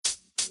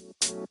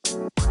What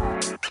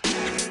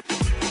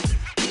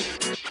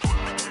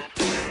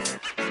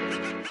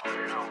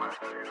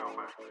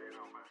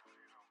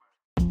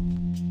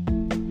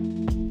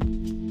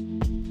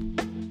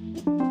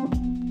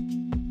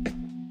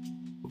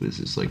is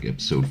this, like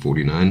episode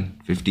 49,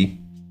 50?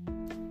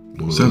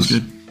 Sounds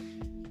good.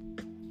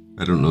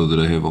 I don't know that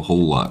I have a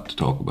whole lot to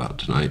talk about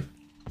tonight.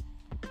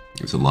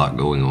 There's a lot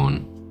going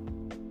on.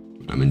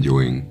 I'm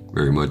enjoying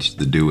very much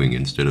the doing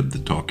instead of the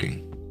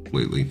talking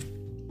lately.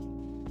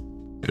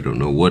 I don't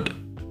know what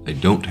I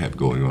don't have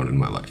going on in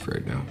my life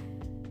right now.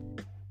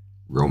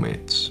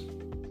 Romance.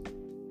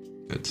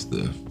 That's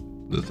the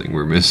thing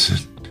we're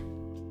missing.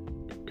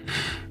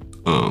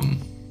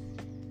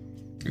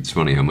 It's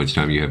funny how much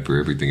time you have for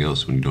everything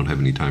else when you don't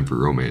have any time for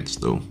romance,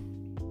 though.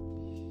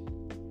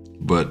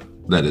 But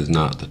that is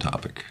not the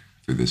topic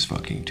for this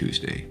fucking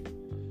Tuesday.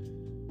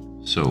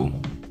 So,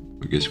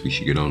 I guess we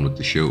should get on with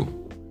the show.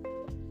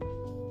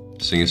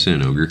 Sing us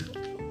in, Ogre.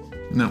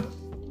 No.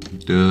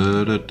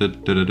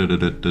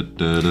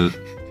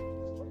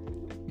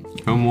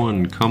 Come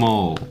one, come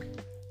all.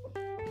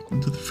 Welcome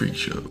to the freak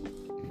show.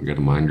 We got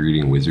a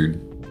mind-reading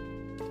wizard.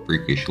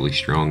 Freakishly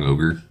strong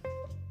ogre.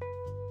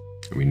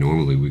 I mean,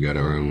 normally we got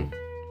our own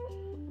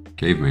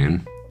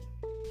caveman.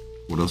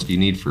 What else do you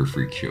need for a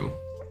freak show?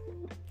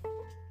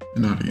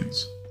 An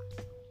audience.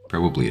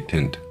 Probably a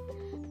tent.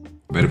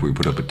 I bet if we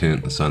put up a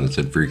tent, a sign that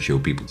said freak show,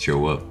 people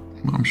show up.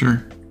 Well, I'm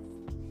sure.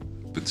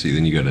 But see,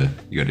 then you gotta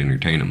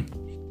entertain them.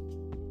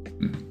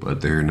 But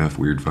there are enough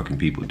weird fucking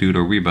people. Dude,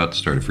 are we about to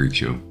start a freak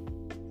show?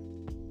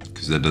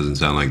 Because that doesn't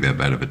sound like that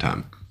bad of a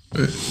time.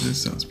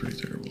 This sounds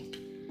pretty terrible.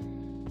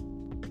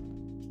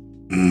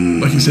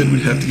 Like you said,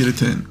 we'd have to get a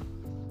tent.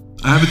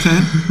 I have a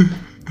tent,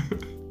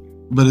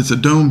 but it's a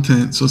dome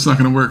tent, so it's not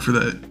going to work for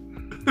that.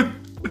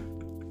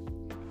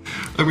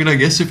 I mean, I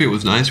guess if it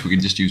was nice, we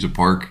could just use a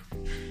park.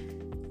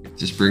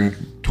 Just bring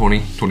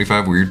 20,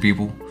 25 weird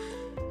people.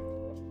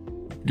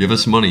 Give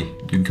us money.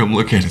 You can come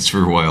look at us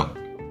for a while.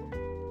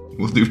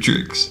 We'll do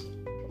tricks.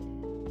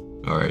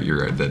 Alright,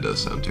 you're right. That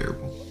does sound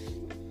terrible.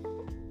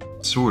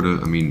 Sorta.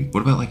 I mean,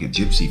 what about like a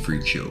gypsy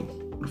freak show?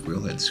 What if we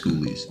all had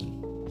schoolies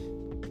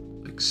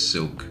and like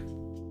silk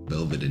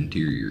velvet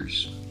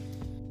interiors?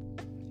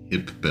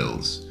 Hip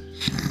bells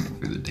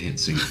for the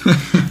dancing.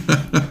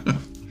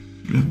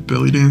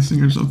 Belly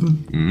dancing or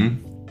something?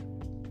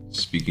 Mm-hmm.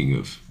 Speaking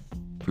of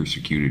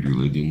persecuted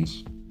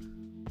religions,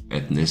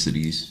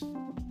 ethnicities,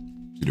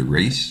 is it a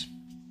race?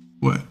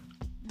 What?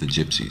 The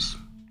gypsies.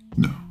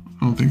 No,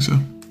 I don't think so.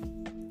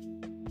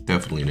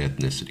 Definitely an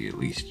ethnicity, at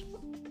least.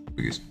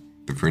 Because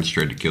the French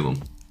tried to kill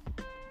them.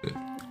 The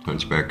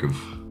Hunchback of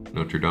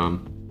Notre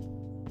Dame.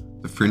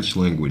 The French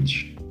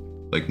language,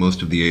 like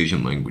most of the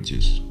Asian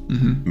languages,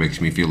 makes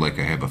me feel like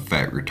I have a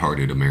fat,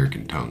 retarded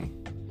American tongue.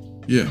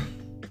 Yeah.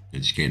 I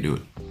just can't do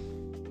it.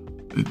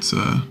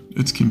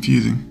 It's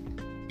confusing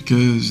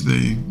because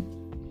they,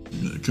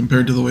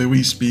 compared to the way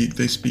we speak,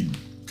 they speak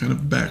kind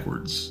of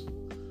backwards.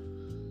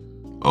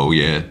 Oh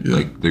yeah,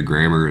 like the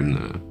grammar and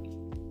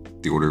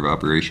the order of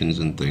operations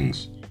and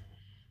things.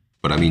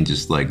 But I mean,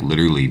 just like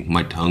literally,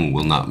 my tongue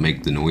will not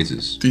make the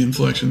noises. The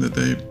inflection that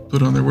they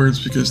put on their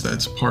words, because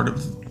that's part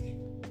of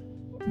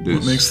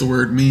what makes the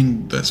word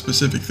mean that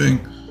specific thing,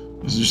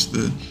 is just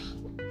the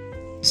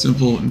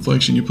simple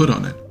inflection you put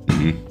on it.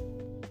 Mm-hmm.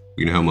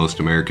 You know how most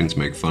Americans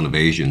make fun of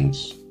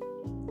Asians,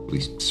 at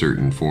least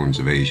certain forms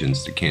of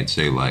Asians that can't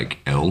say like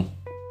L?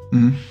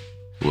 Mm-hmm.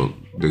 Well,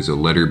 there's a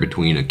letter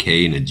between a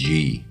K and a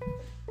G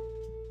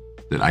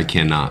that I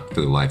cannot, for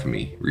the life of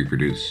me,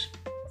 reproduce.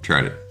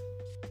 Tried it.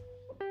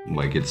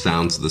 Like, it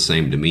sounds the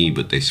same to me,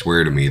 but they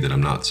swear to me that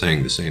I'm not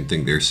saying the same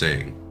thing they're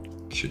saying.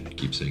 Shouldn't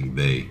keep saying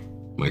they.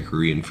 My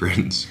Korean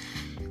friends,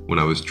 when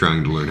I was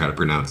trying to learn how to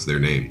pronounce their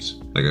names.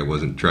 Like, I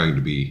wasn't trying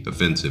to be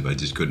offensive, I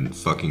just couldn't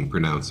fucking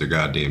pronounce their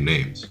goddamn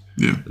names.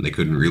 Yeah. And they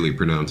couldn't really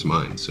pronounce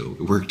mine, so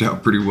it worked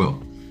out pretty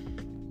well.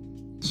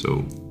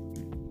 So,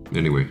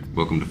 anyway,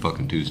 welcome to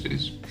fucking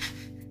Tuesdays.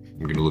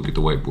 I'm gonna look at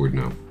the whiteboard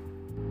now.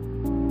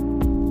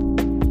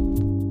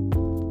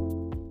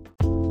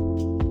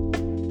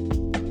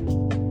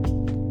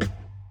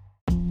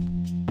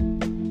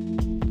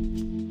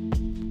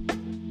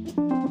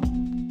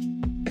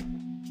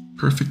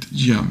 Perfect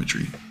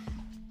geometry.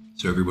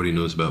 So everybody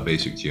knows about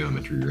basic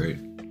geometry, right?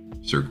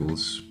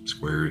 Circles,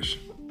 squares,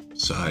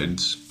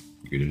 sides.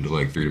 You get into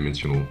like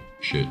three-dimensional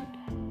shit.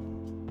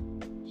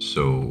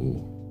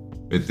 So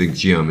I think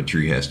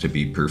geometry has to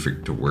be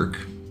perfect to work.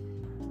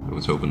 I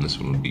was hoping this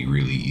one would be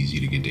really easy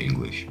to get to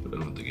English, but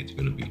I don't think it's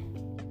gonna be.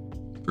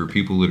 For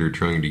people that are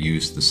trying to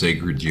use the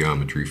sacred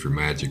geometry for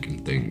magic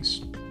and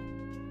things,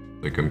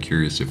 like I'm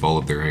curious if all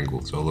of their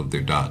angles, all of their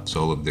dots,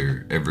 all of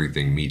their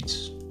everything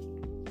meets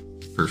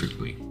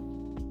perfectly.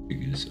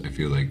 Because I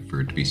feel like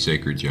for it to be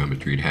sacred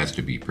geometry, it has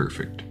to be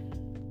perfect.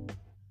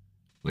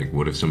 Like,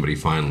 what if somebody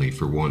finally,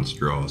 for once,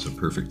 draws a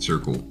perfect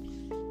circle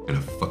and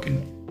a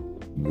fucking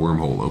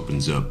wormhole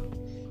opens up?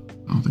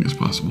 I don't think it's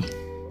possible.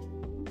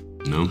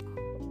 No?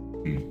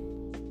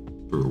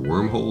 For a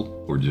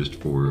wormhole, or just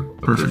for a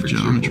Perfect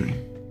geometry.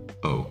 circle?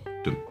 Oh,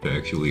 to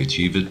actually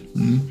achieve it?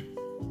 Mm-hmm.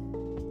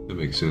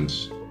 makes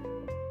sense.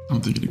 I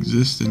don't think it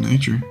exists in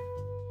nature.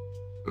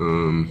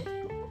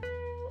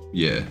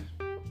 Yeah,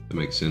 that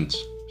makes sense.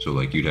 So,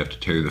 like, you'd have to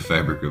tear the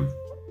fabric of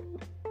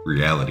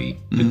reality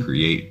to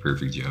create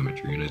perfect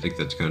geometry, and I think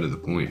that's kind of the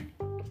point.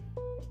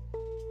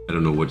 I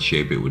don't know what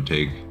shape it would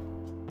take.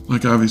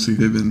 Like, obviously,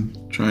 they've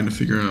been trying to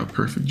figure out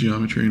perfect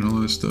geometry and all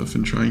that stuff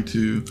and trying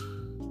to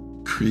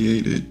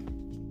create it.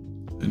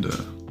 And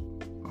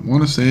I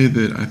want to say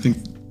that I think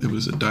it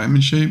was a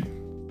diamond shape,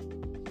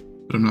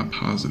 but I'm not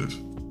positive.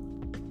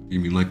 You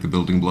mean like the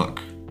building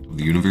block of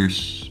the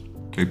universe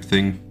type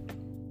thing?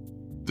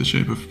 The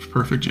shape of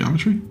perfect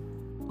geometry?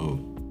 Oh,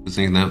 I was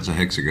thinking that was a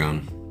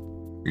hexagon.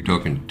 Are you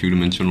talking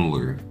two-dimensional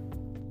or?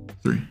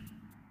 3.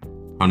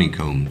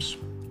 Honeycombs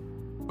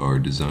are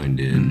designed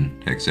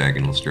in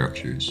hexagonal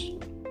structures,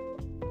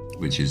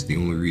 which is the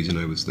only reason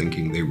I was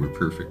thinking they were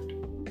perfect.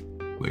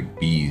 Like,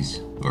 bees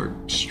are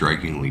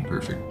strikingly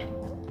perfect.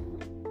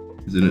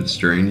 Isn't it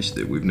strange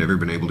that we've never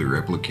been able to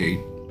replicate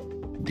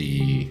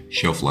the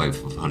shelf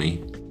life of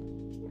honey?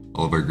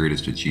 All of our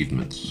greatest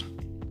achievements.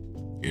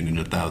 And in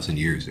 1,000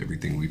 years,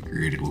 everything we've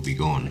created will be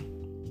gone.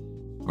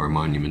 Our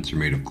monuments are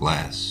made of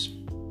glass.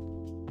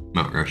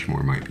 Mount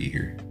Rushmore might be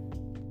here.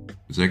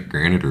 Is that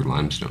granite or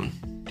limestone?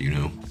 Do you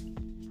know?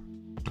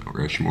 Mount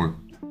Rushmore?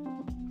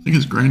 I think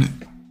it's granite.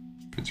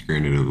 If it's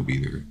granite, it'll be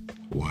there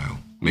a while.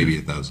 Maybe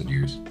 1,000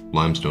 years.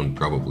 Limestone,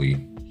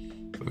 probably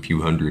a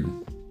few hundred.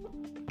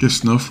 Guess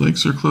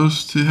snowflakes are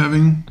close to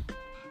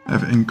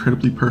have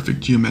incredibly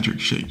perfect geometric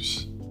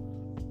shapes.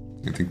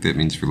 I think that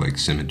means for, like,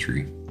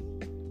 symmetry.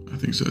 I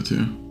think so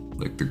too.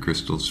 Like, the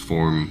crystals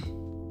form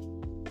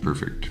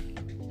perfect.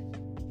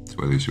 That's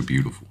why they're so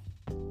beautiful.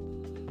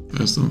 I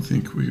just don't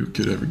think we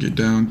could ever get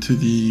down to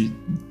the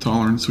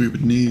tolerance we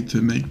would need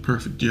to make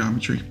perfect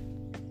geometry.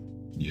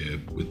 Yeah,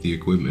 with the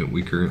equipment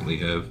we currently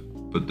have.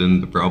 But then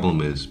the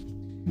problem is,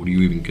 what do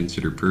you even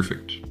consider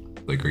perfect?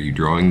 Like, are you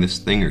drawing this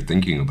thing or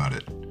thinking about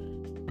it?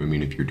 I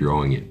mean, if you're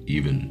drawing it,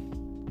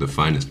 even the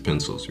finest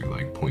pencils are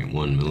like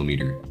 0.1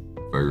 millimeter,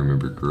 if I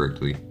remember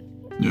correctly.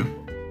 Yeah.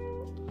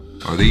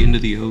 Are they into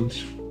the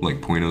O's?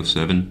 Like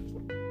 0.07?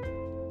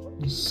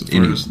 As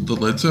far as the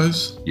lead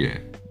size? Yeah.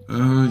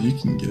 You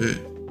can get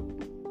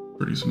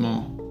pretty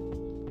small.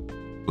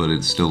 But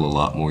it's still a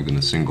lot more than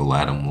a single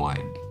atom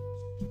wide.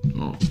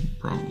 Well,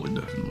 probably,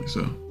 definitely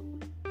so.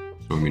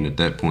 So, I mean, at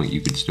that point, you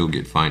could still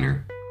get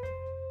finer.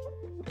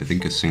 I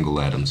think a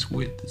single atom's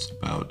width is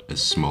about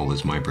as small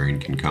as my brain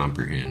can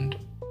comprehend.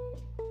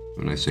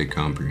 When I say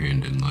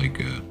comprehend, in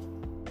like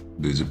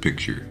there's a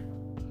picture.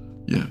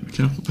 Yeah,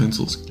 mechanical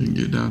pencils can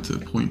get down to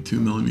 0.2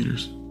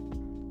 millimeters.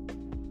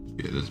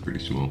 Yeah, that's pretty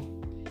small.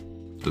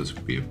 Those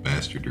would be a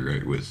bastard to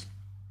write with.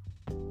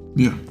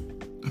 Yeah,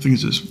 I think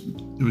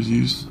it was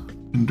used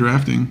in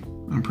drafting,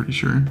 I'm pretty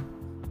sure.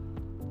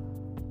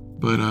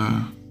 But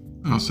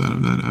outside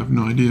of that, I have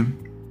no idea.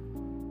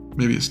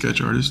 Maybe a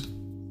sketch artist.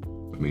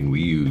 I mean,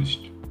 we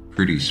used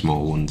pretty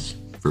small ones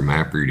for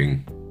map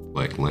reading,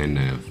 like land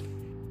nav.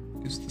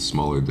 Because the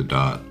smaller the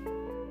dot,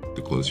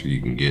 the closer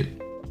you can get,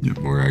 the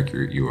more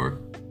accurate you are.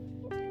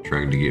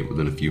 Trying to get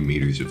within a few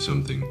meters of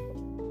something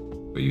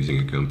by using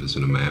a compass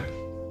and a map.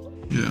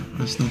 Yeah,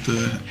 that's not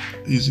the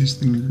easiest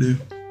thing to do.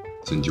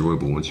 It's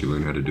enjoyable once you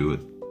learn how to do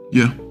it.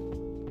 Yeah.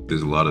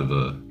 There's a lot of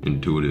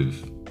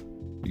intuitive.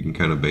 You can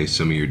kind of base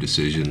some of your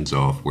decisions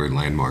off where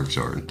landmarks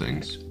are and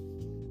things.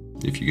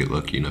 If you get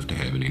lucky enough to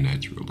have any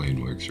natural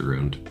landmarks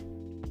around.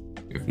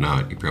 If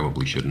not, you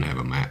probably shouldn't have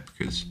a map,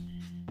 because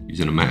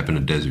using a map in a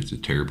desert's a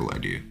terrible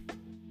idea.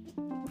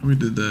 We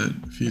did that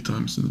a few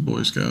times in the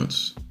Boy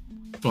Scouts.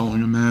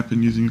 Following a map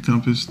and using a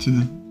compass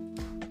to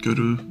go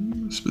to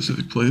a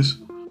specific place.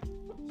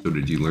 So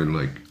did you learn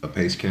like a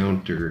pace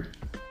count or?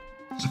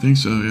 I think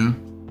so, yeah.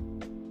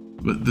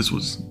 But this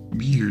was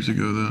years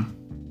ago though.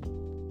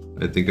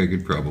 I think I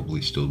could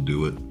probably still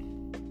do it.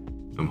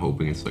 I'm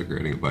hoping it's like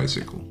riding a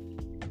bicycle.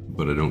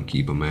 But I don't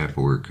keep a map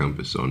or a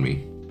compass on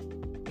me.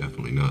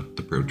 Definitely not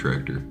the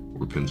protractor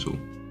or pencil.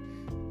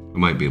 I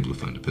might be able to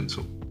find a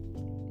pencil.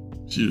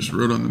 So you just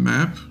wrote on the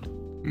map?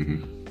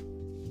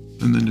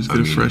 Mm-hmm. And then just get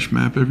a fresh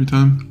map every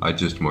time? I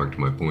just marked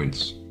my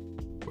points.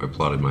 I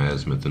plotted my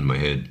azimuth in my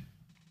head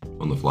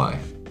on the fly.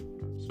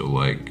 So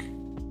like,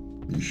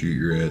 you shoot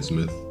your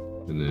azimuth,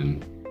 and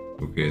then,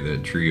 okay,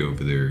 that tree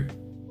over there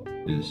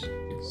is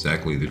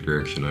exactly the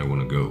direction I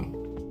want to go.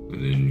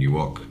 And then you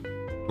walk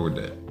toward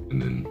that.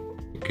 And then,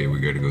 okay, we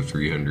got to go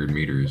 300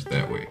 meters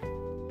that way.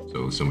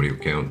 So somebody will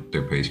count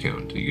their pace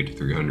count until you get to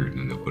 300, and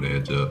then they'll put a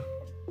heads up.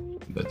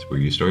 That's where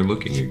you start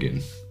looking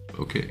again.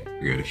 Okay,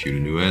 we got to shoot a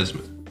new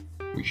azimuth.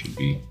 We should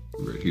be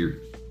right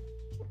here.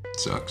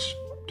 Sucks.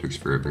 Takes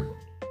forever.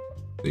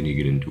 Then you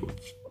get into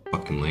a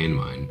fucking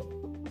landmine,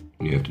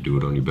 and you have to do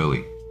it on your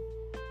belly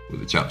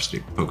with a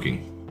chopstick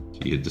poking. So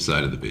you hit the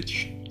side of the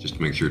bitch just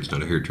to make sure it's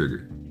not a hair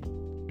trigger.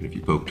 And if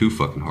you poke too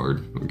fucking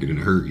hard or get in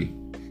a hurry,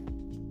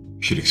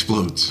 shit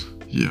explodes.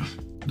 Yeah,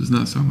 does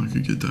not sound like a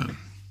good time.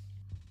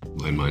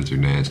 Landmines are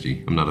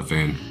nasty. I'm not a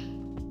fan.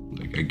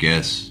 Like, I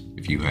guess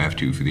if you have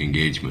to for the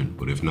engagement,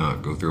 but if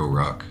not, go throw a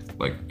rock.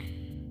 Like,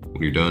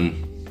 when you're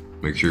done,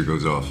 make sure it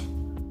goes off.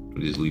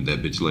 They just leave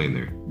that bitch laying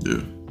there.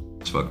 Yeah.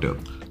 It's fucked up.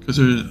 Because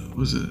there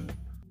was it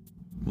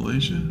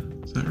Malaysia?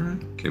 Is that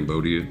right?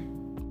 Cambodia.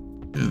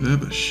 Yeah, they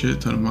have a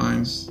shit ton of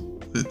mines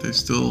that they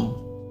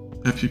still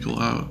have people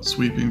out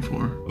sweeping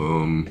for.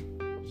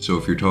 So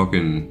if you're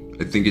talking,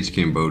 I think it's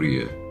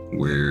Cambodia,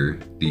 where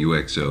the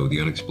UXO, the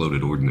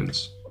unexploded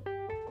ordnance,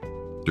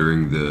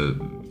 during the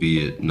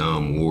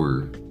Vietnam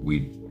War,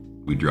 we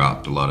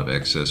dropped a lot of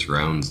excess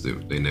rounds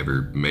that they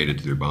never made it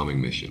to their bombing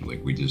mission.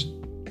 Like, we just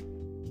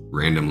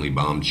randomly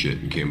bombed shit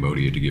in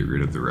Cambodia to get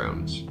rid of the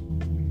rounds.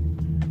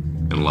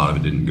 And a lot of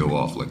it didn't go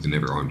off. Like, they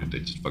never armed it, they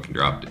just fucking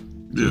dropped it.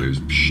 So there's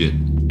shit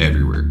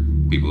everywhere.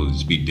 People would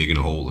just be digging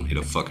a hole and hit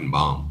a fucking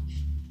bomb.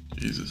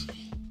 Jesus.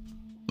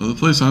 Well, the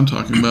place I'm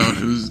talking about,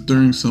 it was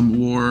during some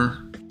war,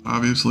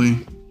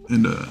 obviously,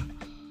 and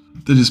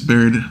they just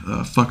buried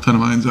a fuck ton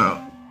of mines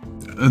out.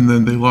 And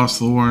then they lost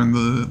the war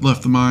and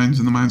left the mines,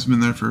 and the mines have been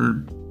there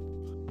for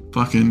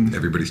fucking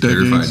Everybody's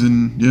decades. terrified.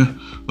 And yeah,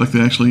 like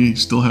they actually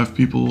still have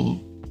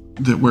people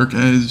that work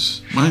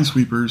as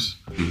minesweepers,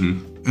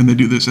 and they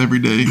do this every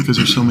day because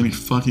there's so many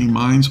fucking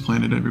mines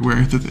planted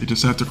everywhere that they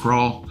just have to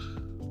crawl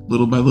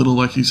little by little,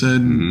 like you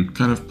said, and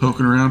kind of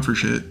poking around for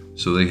shit.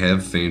 So they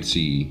have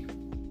fancy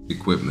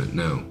equipment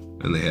now,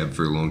 and they have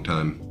for a long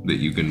time, that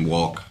you can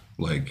walk,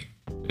 like,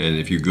 and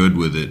if you're good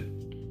with it,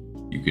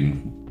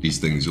 these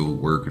things will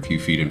work a few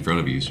feet in front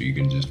of you, so you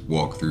can just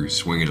walk through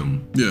swinging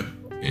them. Yeah.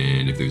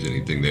 And if there's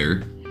anything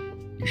there,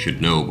 you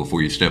should know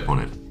before you step on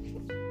it.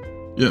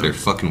 Yeah. They're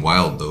fucking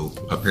wild, though.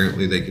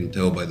 Apparently they can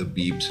tell by the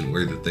beeps and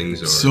where the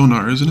things are.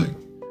 Sonar, isn't it?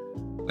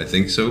 I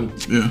think so.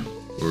 Yeah.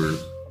 Or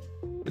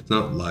it's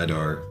not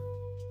LiDAR.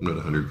 I'm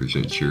not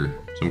 100% sure.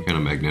 Some kind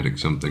of magnetic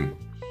something.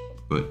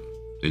 But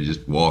they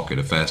just walk at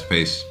a fast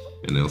pace,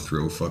 and they'll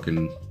throw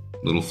fucking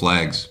little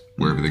flags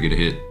wherever they get a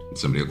hit. And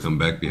somebody will come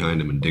back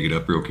behind them and dig it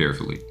up real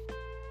carefully.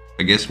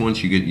 I guess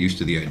once you get used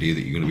to the idea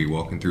that you're going to be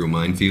walking through a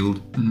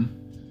minefield,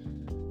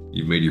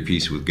 you've made your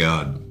peace with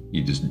God.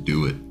 You just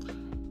do it.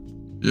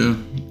 Yeah.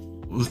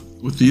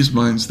 With these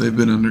mines, they've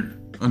been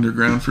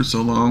underground for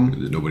so long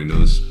that nobody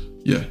knows.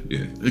 Yeah.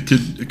 Yeah.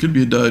 It could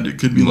be a dud. It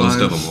could be Most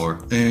live. of them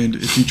are. And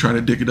if you try to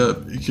dig it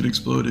up, it could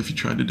explode. If you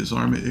tried to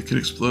disarm it, it could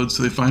explode.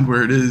 So they find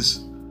where it is,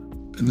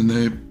 and then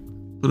they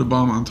put a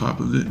bomb on top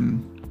of it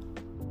and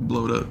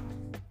blow it up.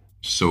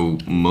 So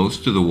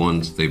most of the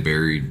ones they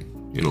buried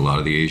in a lot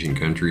of the Asian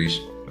countries,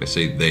 I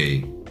say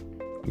they,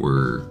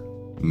 were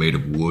made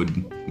of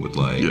wood with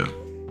like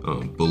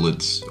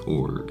bullets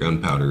or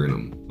gunpowder in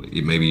them.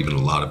 Maybe even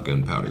a lot of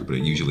gunpowder, but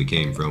it usually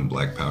came from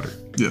black powder.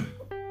 Yeah.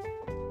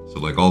 So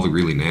like all the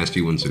really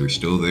nasty ones that are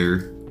still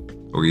there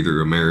are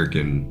either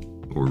American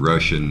or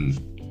Russian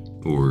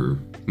or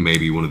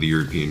maybe one of the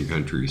European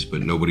countries,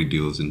 but nobody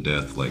deals in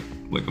death like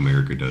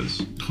America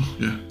does.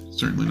 Yeah,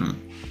 certainly not.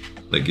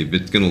 Like if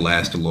it's gonna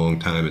last a long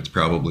time, it's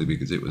probably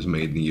because it was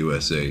made in the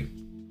USA.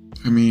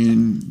 I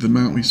mean, the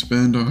amount we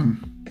spend on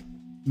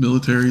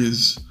military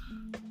is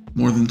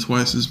more than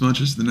twice as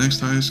much as the next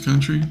highest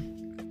country.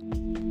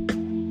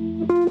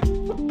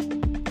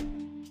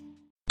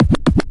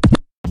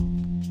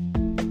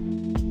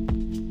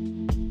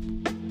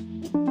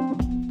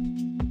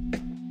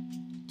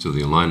 So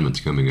the alignment's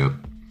coming up,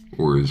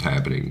 or is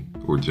happening,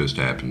 or just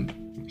happened,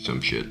 or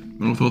some shit.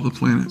 With all the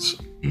planets.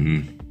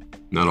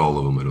 Not all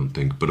of them, I don't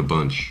think, but a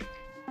bunch.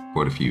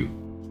 Quite a few.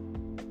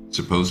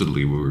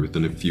 Supposedly, we're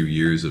within a few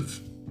years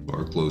of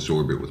our close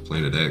orbit with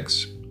Planet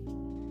X.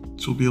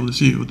 So we'll be able to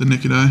see it with the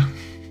naked eye.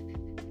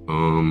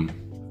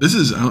 This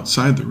is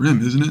outside the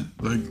rim, isn't it?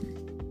 Like,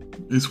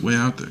 it's way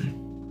out there.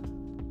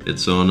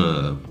 It's on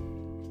a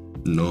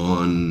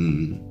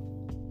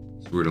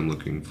what's the word I'm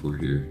looking for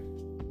here?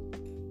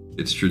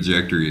 Its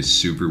trajectory is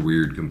super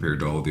weird compared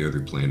to all the other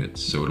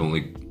planets, so it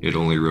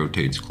only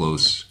rotates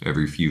close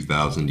every few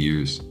thousand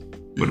years,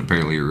 but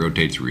apparently it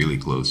rotates really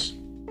close.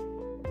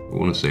 I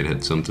want to say it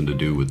had something to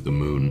do with the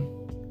moon.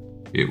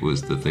 It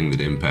was the thing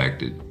that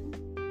impacted.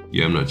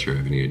 Yeah, I'm not sure I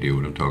have any idea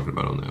what I'm talking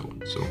about on that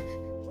one, so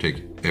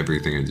take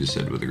everything I just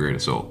said with a grain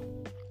of salt.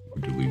 Or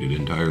delete it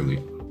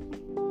entirely.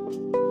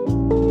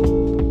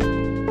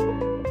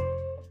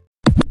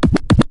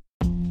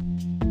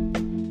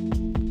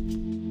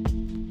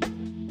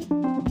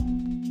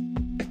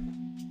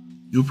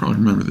 You'll probably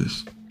remember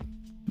this.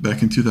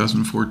 Back in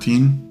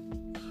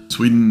 2014,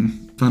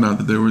 Sweden found out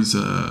that there was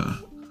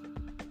a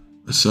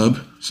sub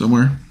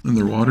somewhere in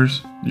their waters.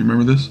 Do you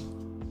remember this?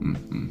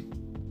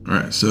 All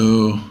right,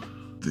 so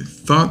they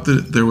thought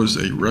that there was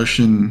a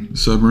Russian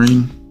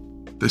submarine.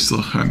 They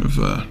still kind of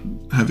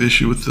have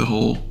issue with the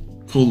whole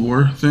Cold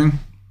War thing.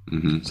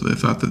 So they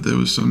thought that there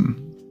was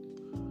some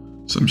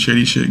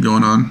shady shit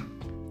going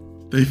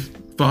on. They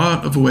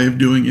thought of a way of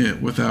doing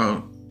it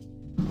without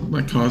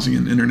like causing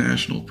an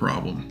international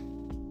problem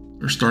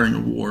or starting a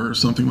war or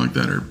something like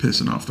that, or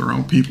pissing off their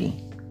own people.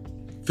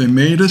 They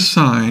made a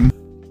sign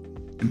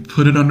and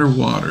put it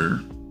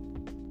underwater,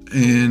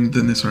 and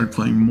then they started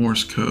playing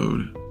Morse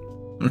code.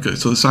 Okay,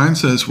 so the sign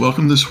says,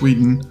 "Welcome to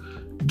Sweden,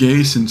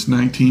 gay since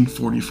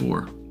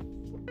 1944.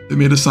 They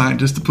made a sign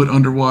just to put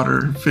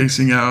underwater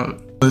facing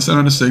out. They sent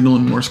out a signal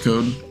in Morse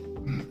code,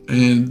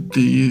 and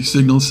the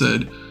signal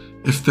said,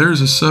 "If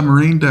there's a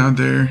submarine down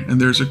there and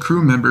there's a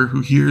crew member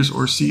who hears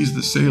or sees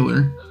the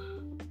sailor,"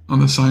 on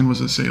the sign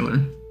was a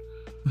sailor,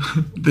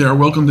 "they are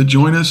welcome to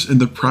join us in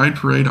the Pride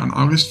Parade on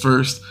August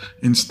 1st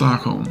in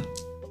Stockholm."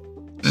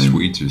 And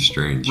Swedes are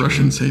strange.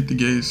 Russians man. hate the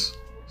gays.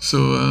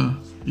 So,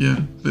 yeah,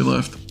 they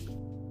left.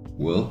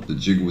 Well, the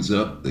jig was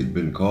up. They'd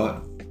been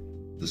caught.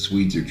 The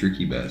Swedes are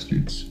tricky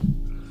bastards.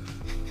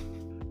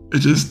 It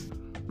just,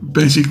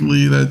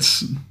 basically,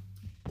 that's,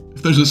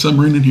 if there's a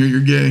submarine in here, you're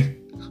gay.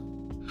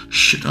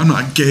 Shit, I'm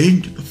not gay.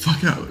 Get the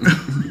fuck out.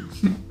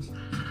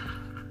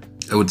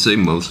 I would say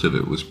most of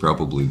it was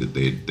probably that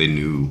they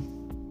knew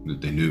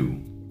that they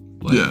knew.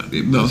 Like, yeah,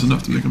 that was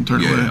enough to make them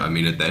turn away. Yeah, I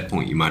mean, at that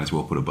point, you might as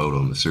well put a boat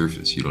on the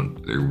surface. You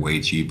don't. They're way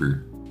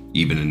cheaper.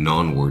 Even in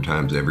non-war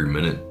times, every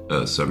minute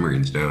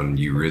submarines down,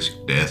 you risk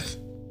death,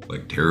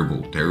 like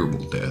terrible,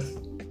 terrible death.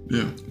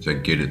 Yeah. Which I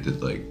get it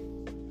that like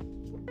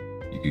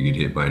you could get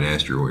hit by an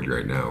asteroid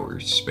right now or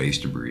space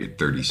debris at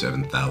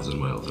 37,000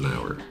 miles an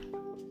hour,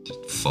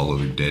 just fall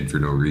over dead for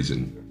no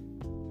reason.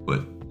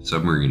 But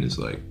submarine is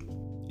like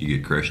you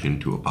get crushed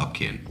into a pop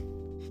can.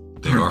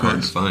 They are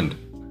hard to find.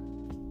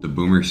 The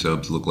boomer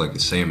subs look like a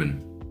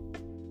salmon.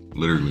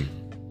 Literally.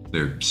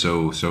 They're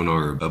so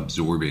sonar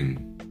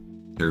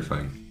absorbing,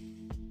 terrifying.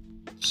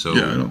 So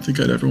yeah, I don't think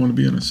I'd ever want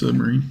to be on a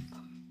submarine.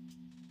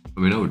 I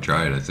mean, I would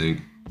try it, I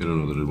think. I don't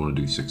know that I'd want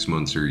to do 6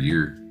 months or a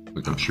year.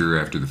 Like, I'm sure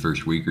after the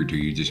first week or two,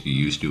 you just get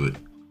used to it.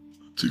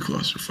 Too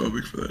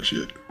claustrophobic for that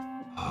shit.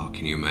 Oh,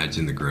 can you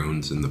imagine the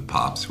groans and the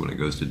pops when it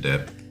goes to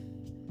depth?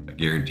 I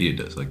guarantee it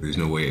does. Like, there's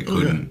no way it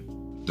couldn't.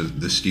 Yeah.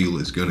 The steel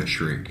is gonna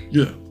shrink.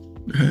 Yeah,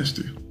 it has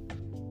to.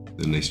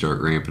 Then they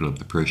start ramping up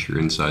the pressure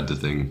inside the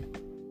thing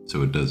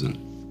so it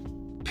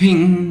doesn't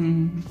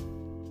ping.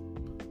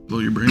 Blow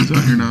your brains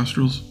out in your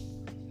nostrils.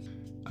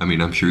 I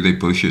mean, I'm sure they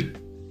push it,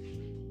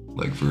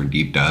 like for a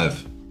deep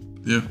dive.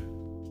 Yeah.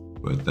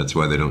 But that's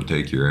why they don't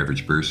take your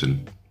average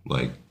person.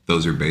 Like,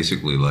 those are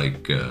basically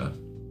like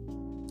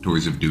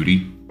tours of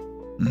duty.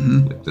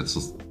 Mm-hmm. Like,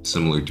 that's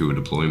similar to a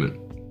deployment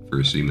for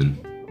a seaman.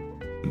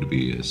 To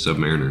be a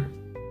submariner,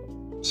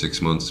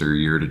 6 months or a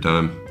year at a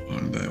time.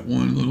 On that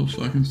one little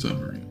fucking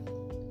submarine.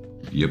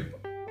 Yep.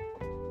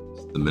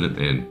 It's the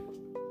Minuteman.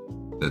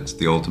 That's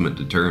the ultimate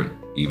deterrent.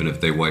 Even if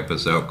they wipe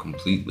us out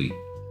completely,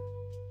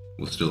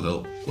 we'll still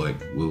help. Like,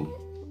 we'll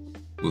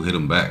hit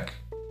them back.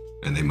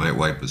 And they might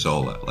wipe us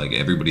all out. Like,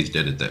 everybody's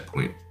dead at that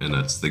point, and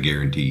that's the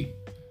guarantee.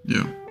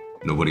 Yeah.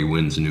 Nobody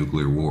wins a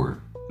nuclear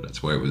war.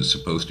 That's why it was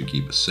supposed to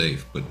keep us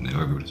safe. But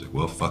now everybody's like,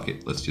 well, fuck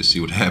it. Let's just see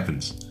what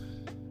happens.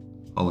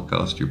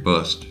 Holocaust or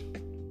bust.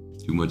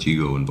 Too much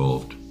ego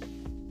involved.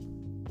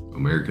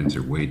 Americans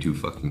are way too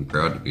fucking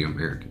proud to be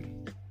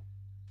American.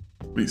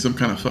 Wait, some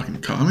kind of fucking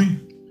commie?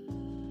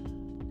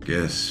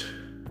 Guess.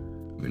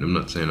 I mean, I'm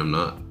not saying I'm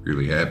not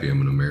really happy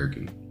I'm an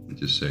American. I'm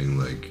just saying,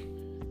 like,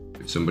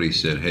 if somebody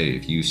said, hey,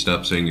 if you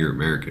stop saying you're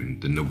American,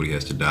 then nobody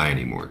has to die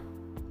anymore.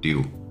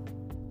 Deal.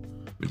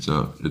 It's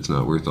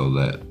not worth all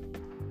that.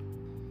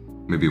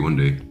 Maybe one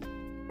day.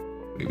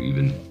 Maybe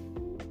even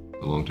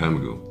a long time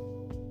ago.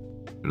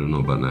 I don't know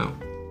about now.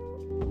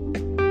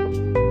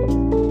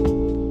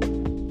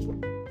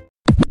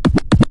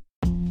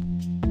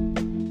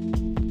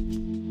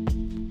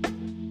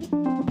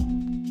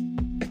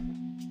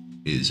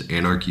 Is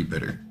anarchy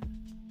better?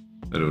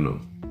 I don't know.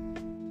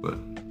 But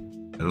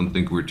I don't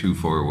think we're too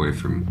far away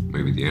from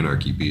maybe the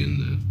anarchy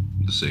being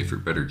the safer,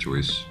 better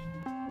choice.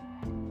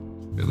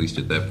 At least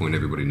at that point,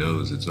 everybody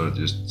knows it's not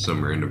just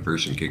some random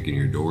person kicking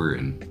your door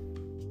and,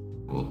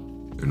 well,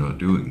 they're not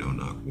doing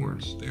no-knock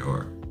warrants. They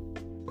are.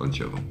 A bunch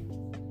of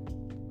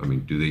them. I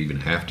mean, do they even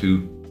have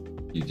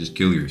to? You just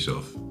kill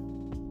yourself.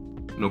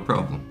 No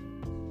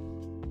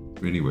problem.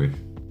 Anyway,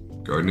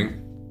 gardening?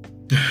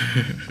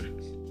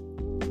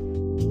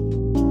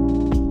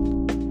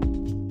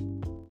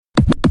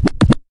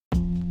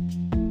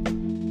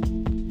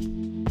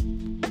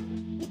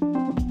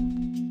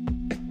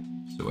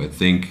 So I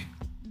think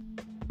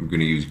I'm going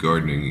to use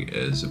gardening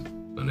as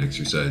an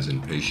exercise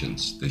in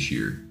patience this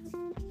year.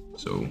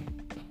 So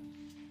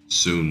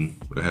soon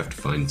I have to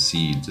find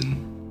seeds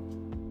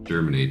and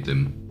germinate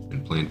them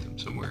and plant them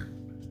somewhere.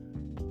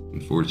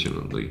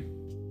 Unfortunately,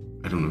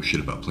 I don't know shit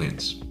about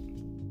plants.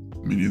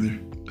 Me neither.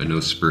 I know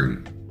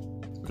spring.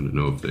 I don't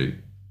know if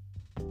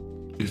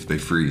they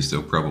freeze,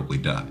 they'll probably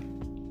die.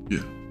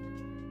 Yeah.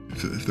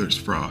 If there's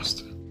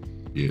frost.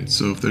 Yeah.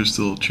 So if there's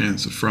still a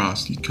chance of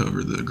frost, you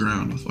cover the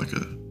ground with like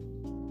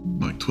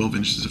 12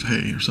 inches of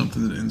hay or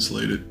something that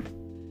insulate it.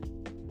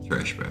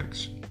 Trash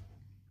bags.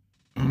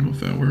 I don't know if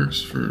that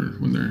works for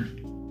when they're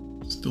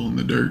still in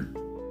the dirt,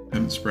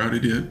 haven't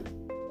sprouted yet.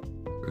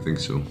 I think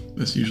so.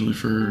 That's usually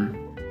for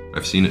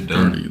I've seen it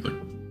done. already,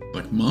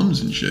 like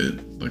mums and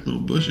shit, like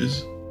little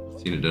bushes.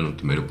 I've seen it done with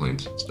tomato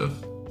plants and stuff.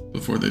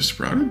 Before they've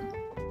sprouted?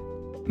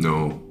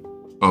 No.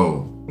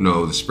 Oh,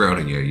 no, the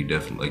sprouting, yeah, you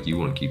definitely, like, you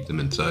want to keep them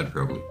inside,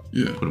 probably.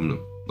 Yeah. Put them in,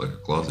 like, a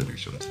closet or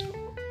something.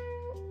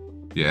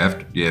 Yeah,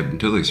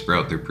 until they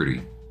sprout, they're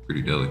pretty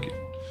delicate.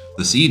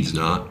 The seed's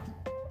not.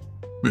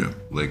 Yeah.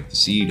 Like, the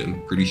seed,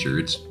 I'm pretty sure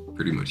it's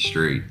pretty much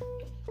straight.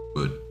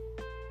 But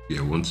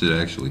yeah, once it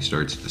actually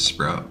starts to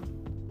sprout,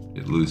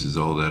 it loses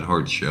all that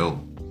hard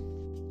shell.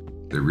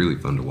 They're really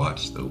fun to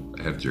watch though.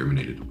 I have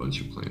germinated a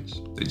bunch of plants.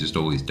 They just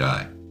always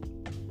die.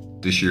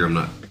 This year I'm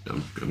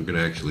gonna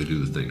actually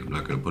do the thing. I'm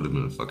not gonna put them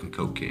in a fucking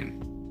Coke can.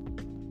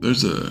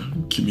 There's a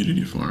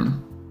community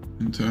farm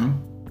in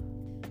town.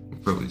 I'll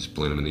probably just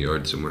plant them in the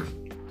yard somewhere.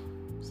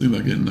 I was thinking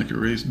about getting like a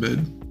raised bed.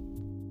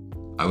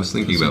 I was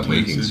thinking about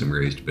making some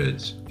raised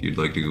beds. If you'd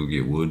like to go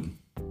get wood,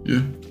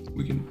 Yeah.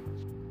 we can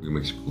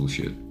make some cool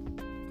shit.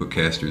 Put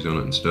casters on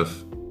it and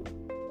stuff.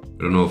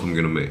 I don't know if I'm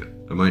gonna make.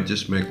 I might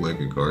just make like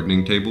a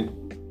gardening table,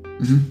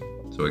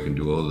 so I can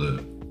do all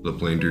the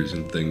planters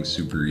and things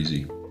super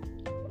easy.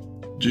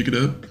 Jig it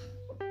up.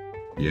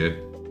 Yeah.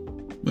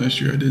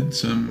 Last year I did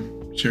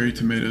some cherry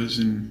tomatoes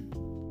and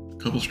a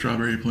couple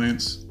strawberry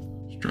plants.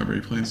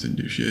 Strawberry plants didn't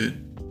do shit.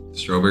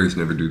 Strawberries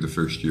never do the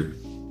first year.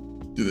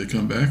 Do they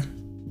come back?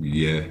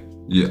 Yeah.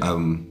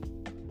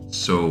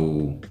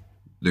 So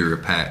they're a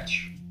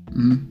patch.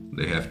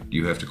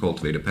 You have to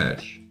cultivate a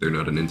patch. They're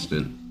not an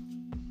instant.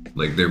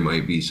 Like there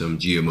might be some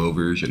GMO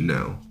version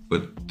now,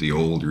 but the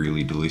old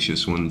really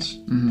delicious ones.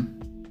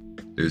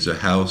 There's a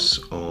house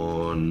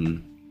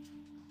on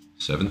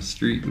 7th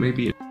Street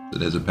maybe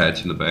that has a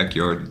patch in the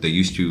backyard. They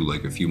used to,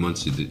 like a few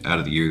months out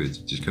of the year,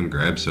 just come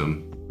grab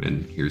some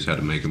and here's how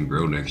to make them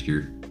grow next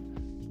year.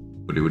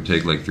 But it would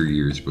take like 3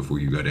 years before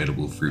you got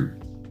edible fruit,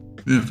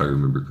 if I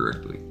remember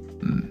correctly.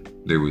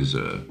 There was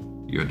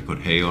you had to put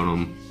hay on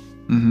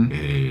them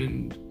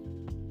and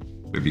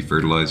maybe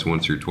fertilize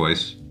once or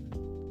twice.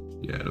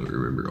 Yeah, I don't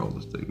remember all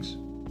the things.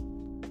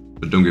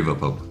 But don't give up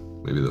hope.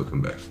 Maybe they'll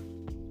come back.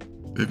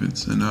 They've been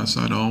sitting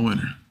outside all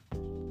winter.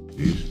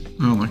 Jeez.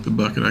 I don't like the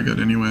bucket I got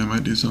anyway. I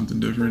might do something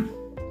different.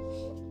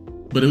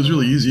 But it was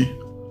really easy.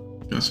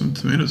 Got some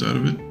tomatoes out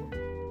of it.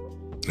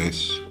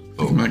 Nice. I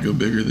think I might go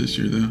bigger this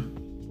year though.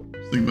 I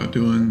was thinking about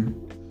doing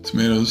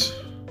tomatoes,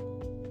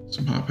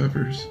 some hot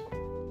peppers,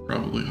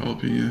 probably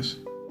jalapenos,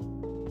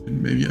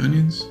 and maybe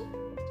onions. So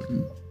I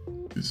can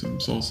do some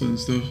salsa and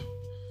stuff.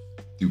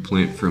 Do you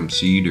plant from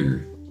seed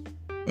or?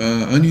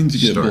 Onions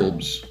you get Start.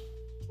 bulbs.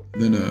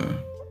 Then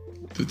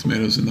the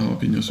tomatoes and the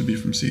jalapenos would be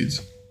from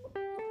seeds.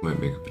 Might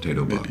make a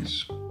potato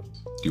box. Do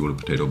you want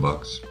a potato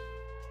box?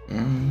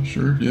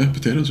 Sure. Yeah,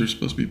 potatoes are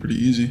supposed to be pretty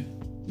easy.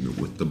 You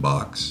know, with the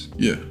box,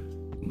 Yeah.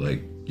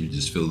 like you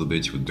just fill the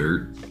bitch with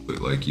dirt,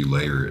 but like you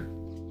layer it.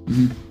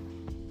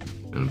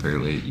 And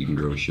apparently you can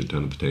grow a shit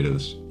ton of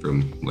potatoes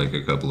from like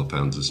a couple of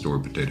pounds of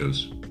stored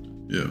potatoes.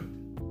 Yeah.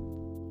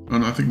 I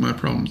don't know, I think my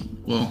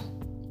problem, well,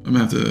 I'm gonna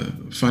have to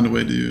find a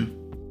way to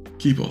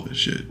keep all this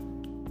shit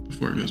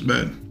before it goes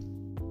bad.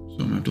 So I'm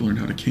gonna have to learn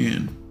how to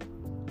can.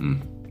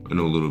 I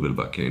know a little bit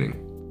about canning.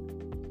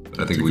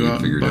 I think To we go can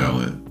out figure and it buy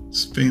all out.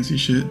 that fancy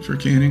shit for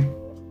canning.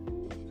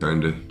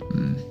 Kinda.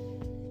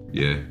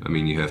 Yeah, I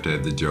mean, you have to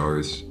have the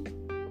jars.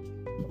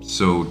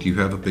 So, do you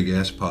have a big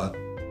ass pot?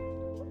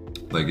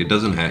 Like, it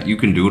doesn't have, you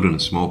can do it in a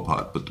small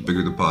pot, but the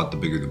bigger the pot, the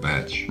bigger the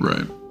batch.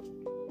 Right.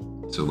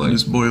 So, And like,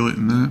 just boil it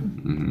in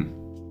that.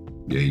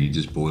 yeah, you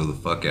just boil the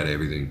fuck out of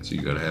everything. So,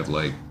 you gotta have,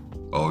 like,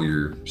 all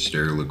your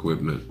sterile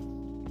equipment.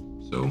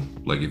 So,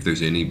 like, if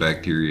there's any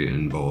bacteria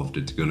involved,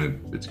 it's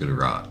gonna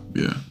rot.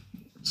 Yeah.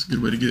 It's a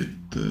good way to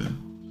get the,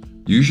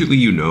 Usually,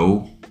 you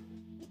know,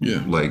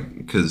 yeah. like,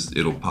 because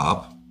it'll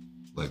pop.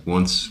 Like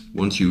once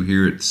you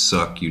hear it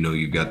suck, you know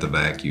you got the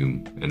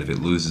vacuum, and if it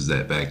loses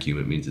that vacuum,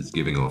 it means it's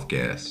giving off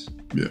gas.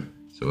 Yeah.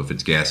 So if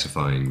it's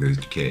gasifying, there's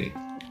decay,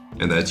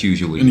 and that's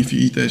usually. And if you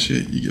eat that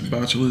shit, you get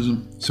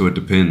botulism. So it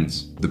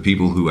depends. The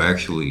people who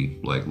actually,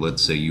 like,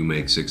 let's say you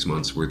make 6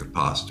 months worth of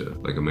pasta,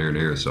 like a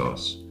marinara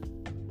sauce,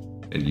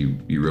 and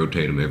you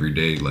rotate them every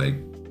day, like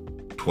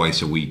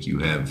twice a week, you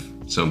have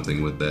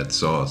something with that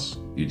sauce.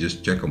 You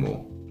just check them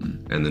all,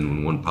 and then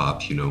when one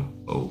pops, you know,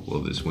 oh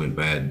well, this went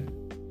bad.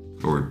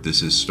 Or this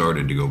has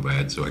started to go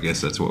bad, so I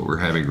guess that's what we're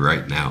having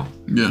right now.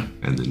 Yeah.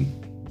 And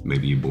then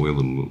maybe you boil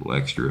them a little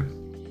extra.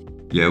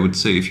 Yeah, I would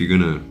say if you're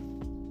gonna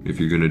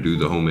do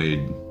the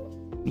homemade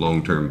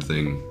long-term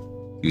thing,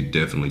 you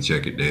definitely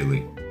check it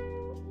daily.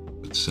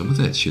 But some of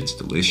that shit's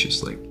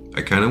delicious. Like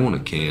I kind of want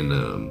to can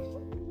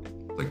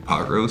like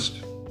pot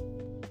roast.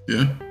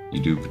 Yeah. You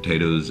do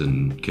potatoes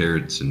and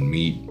carrots and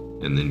meat,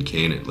 and then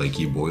can it. Like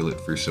you boil it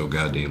for so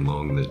goddamn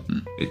long that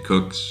it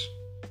cooks.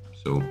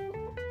 So.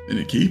 And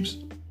it keeps?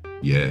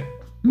 Yeah.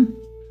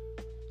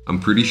 I'm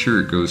pretty sure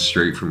it goes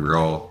straight from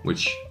raw,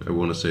 which I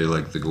want to say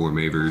like the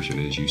gourmet version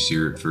is you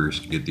sear it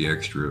first to get the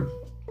extra,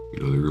 you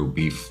know, the real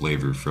beef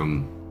flavor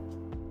from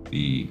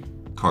the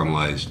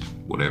caramelized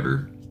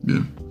whatever.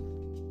 Yeah.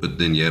 But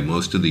then yeah,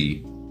 most of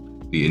the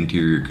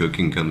interior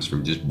cooking comes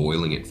from just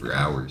boiling it for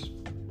hours.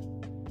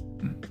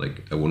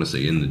 Like I want to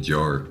say in the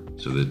jar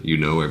so that you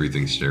know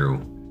everything's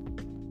sterile.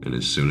 And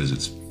as soon as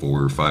it's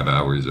 4 or 5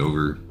 hours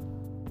over,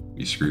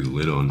 you screw the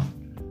lid on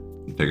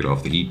and take it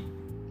off the heat.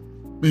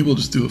 Maybe we'll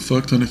just do a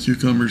fuck ton of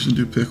cucumbers and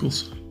do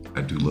pickles.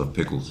 I do love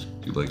pickles.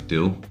 Do you like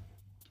dill?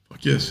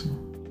 Fuck yes.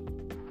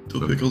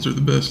 Dill pickles are the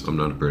best. I'm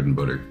not a bread and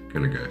butter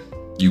kind of guy.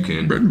 You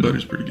can. Bread and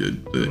butter's pretty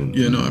good. But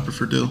yeah, no, I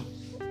prefer dill.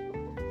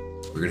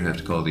 We're gonna have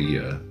to call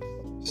the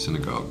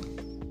Synagogue.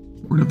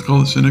 We're gonna have to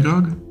call it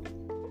synagogue?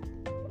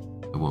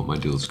 I want my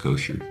deals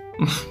kosher.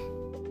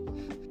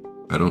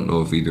 I don't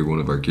know if either one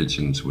of our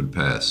kitchens would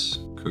pass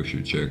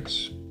kosher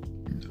checks.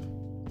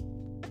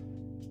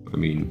 I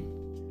mean,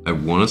 I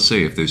want to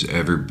say if there's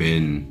ever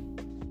been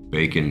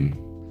bacon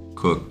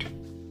cooked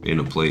in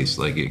a place,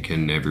 like it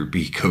can never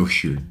be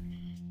kosher.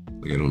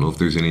 Like I don't know if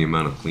there's any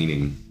amount of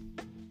cleaning.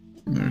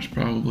 There's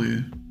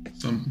probably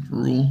some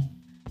rule.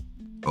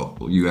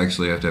 Oh, you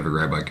actually have to have a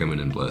rabbi come in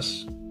and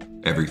bless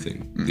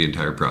everything, the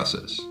entire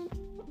process,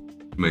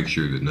 to make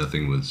sure that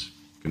nothing was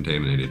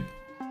contaminated.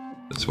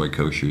 That's why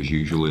kosher is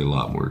usually a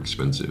lot more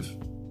expensive.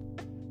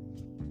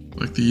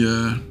 Like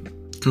the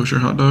kosher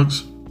hot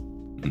dogs?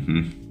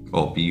 Mm-hmm.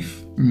 All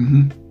beef.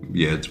 Mm-hmm.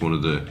 Yeah, it's one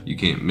of the... You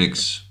can't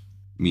mix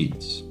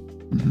meats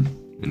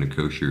in a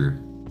kosher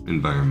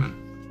environment.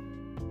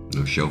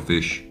 No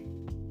shellfish.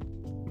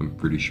 I'm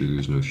pretty sure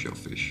there's no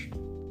shellfish.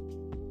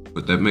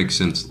 But that makes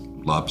sense.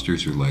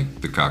 Lobsters are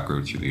like the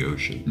cockroach of the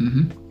ocean.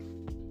 Mm-hmm.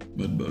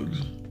 Mud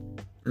bugs.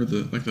 Or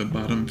the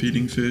bottom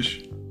feeding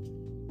fish.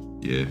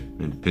 Yeah,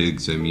 and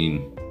pigs, I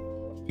mean...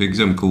 Pigs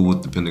I'm cool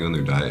with depending on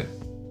their diet.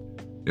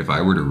 If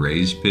I were to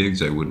raise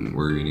pigs, I wouldn't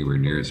worry anywhere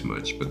near as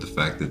much. But the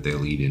fact that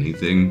they'll eat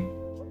anything,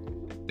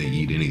 they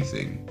eat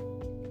anything.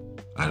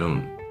 I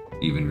don't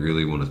even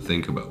really want to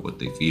think about what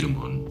they feed them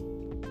on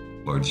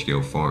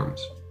large-scale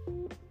farms.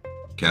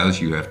 Cows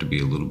you have to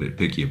be a little bit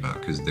picky about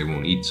because they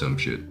won't eat some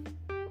shit.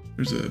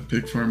 There's a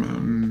pig farm out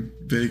in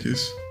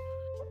Vegas.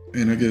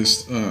 And I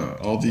guess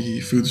all the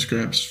food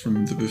scraps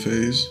from the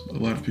buffets, a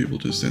lot of people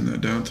just send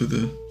that down to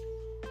the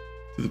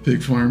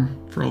pig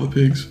farm for all the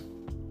pigs.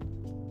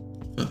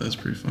 Thought that's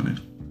pretty funny.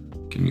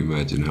 Can you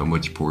imagine how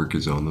much pork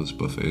is on those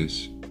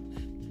buffets?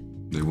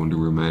 They wonder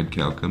where mad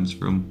cow comes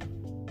from.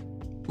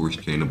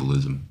 Forced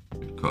cannibalism.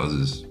 It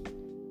causes...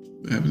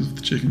 It happens with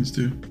the chickens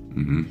too.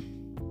 Mm-hmm.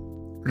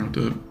 Ground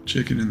up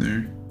chicken in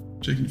there.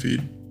 Chicken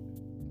feed.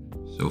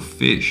 So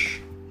fish.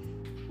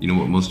 You know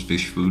what most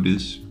fish food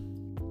is?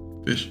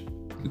 Fish.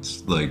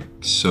 It's like,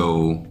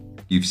 so...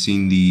 You've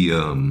seen the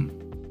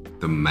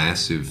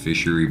massive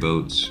fishery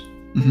boats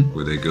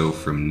where they go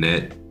from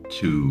net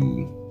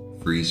to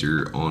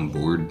freezer on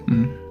board.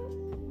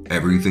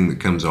 Everything that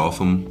comes off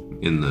them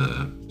in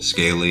the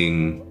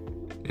scaling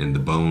and the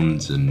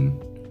bones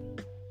and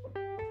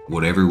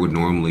whatever would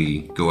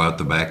normally go out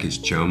the back as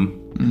chum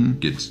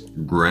gets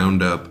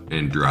ground up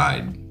and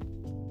dried.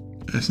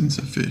 Essence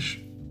of fish.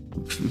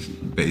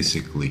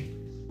 Basically.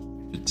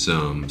 It's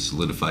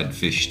solidified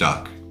fish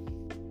stock,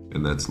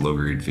 and that's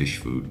low-grade fish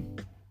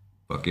food.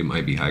 Fuck, it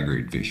might be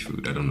high-grade fish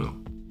food, I don't know.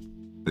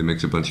 They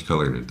mix a bunch of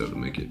color in it though to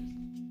make it.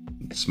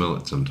 Smell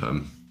it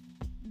sometime.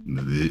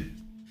 So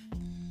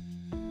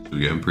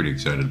yeah, I'm pretty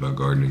excited about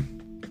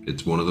gardening.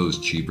 It's one of those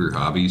cheaper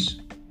hobbies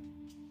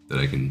that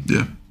I can...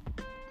 Yeah.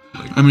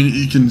 I mean,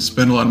 you can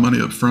spend a lot of money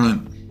up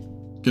front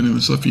getting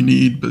the stuff you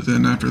need, but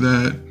then after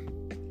that...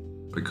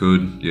 I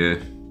could, yeah.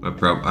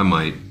 I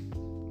might.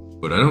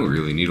 But I don't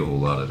really need a whole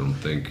lot, I don't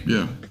think.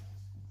 Yeah.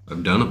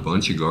 I've done a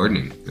bunch of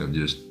gardening.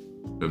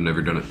 I've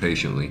never done it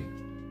patiently.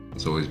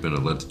 It's always been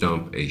let's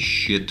dump a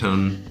shit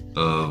ton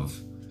of...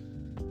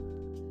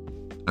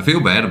 I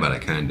feel bad about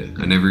it, kinda.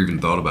 I never even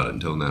thought about it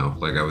until now.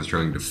 Like I was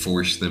trying to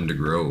force them to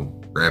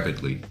grow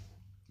rapidly.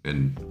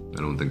 And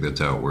I don't think that's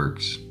how it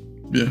works.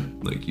 Yeah.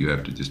 Like you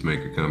have to just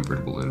make a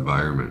comfortable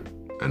environment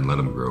and let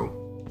them grow.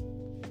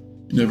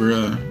 You never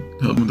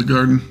helped with the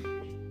garden?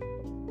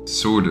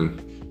 Sorta.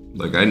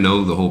 Like I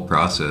know the whole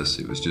process.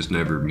 It was just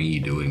never me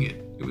doing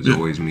it. It was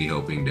always me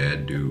helping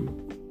Dad do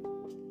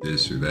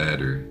this or that,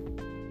 or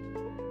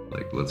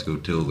like, let's go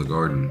till the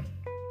garden.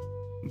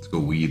 Let's go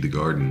weed the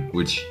garden.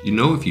 Which, you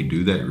know, if you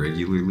do that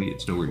regularly,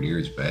 it's nowhere near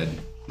as bad.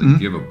 Like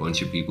if you have a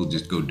bunch of people,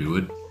 just go do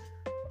it.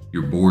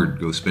 You're bored,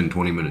 go spend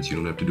 20 minutes. You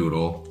don't have to do it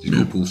all. Just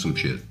go pull some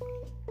shit.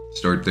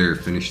 Start there,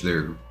 finish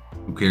there.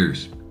 Who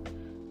cares?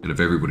 And if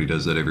everybody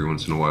does that every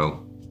once in a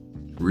while,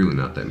 really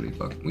not that many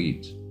fucking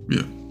weeds.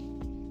 Yeah.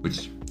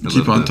 Which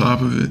keep on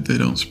top of it, they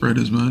don't spread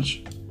as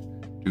much.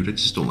 Dude, I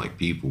just don't like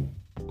people.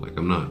 Like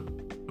I'm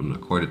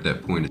not quite at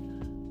that point.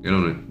 I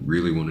don't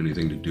really want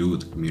anything to do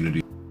with the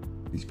community.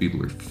 These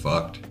people are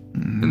fucked,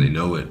 and they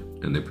know it,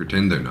 and they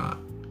pretend they're not,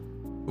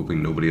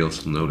 hoping nobody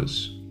else will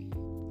notice.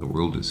 The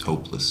world is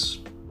hopeless.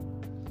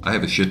 I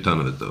have a shit ton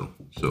of it though,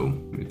 so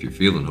if you're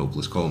feeling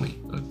hopeless, call me.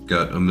 I've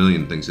got a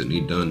million things that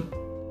need done.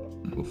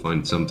 We'll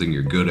find something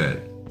you're good at.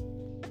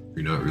 If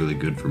you're not really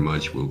good for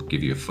much, we'll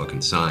give you a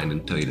fucking sign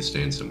and tell you to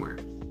stand somewhere.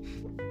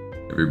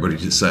 Everybody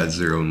decides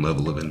their own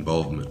level of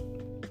involvement.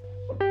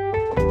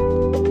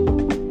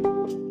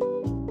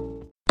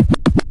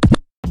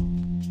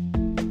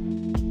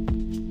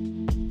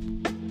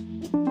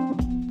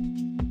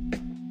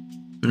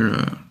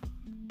 They're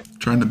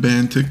trying to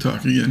ban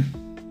TikTok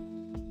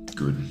again.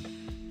 Good.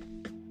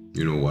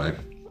 You know why?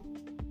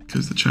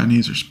 Because the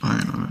Chinese are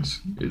spying on us.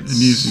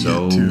 It's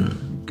so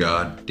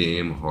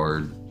goddamn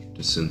hard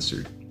to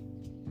censor.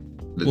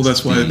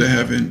 That's why they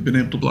haven't been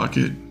able to block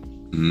it.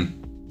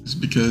 It's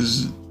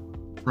because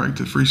right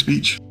to free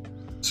speech.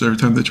 So every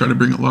time they try to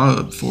bring a law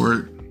up for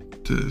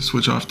it to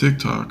switch off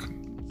TikTok,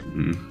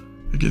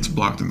 it gets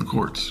blocked in the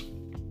courts.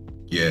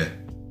 Yeah.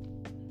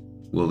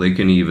 Well, they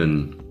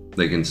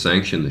can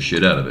sanction the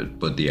shit out of it,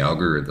 but the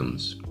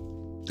algorithms,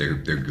 they're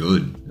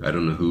good. I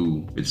don't know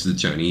who. It's the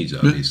Chinese,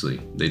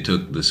 obviously. They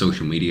took the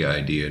social media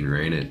idea and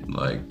ran it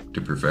like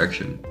to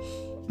perfection.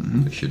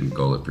 I shouldn't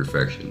call it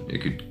perfection.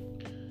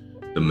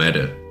 The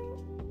meta.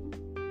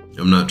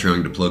 I'm not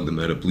trying to plug the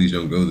meta. Please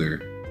don't go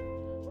there.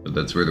 But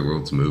that's where the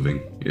world's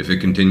moving. If it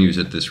continues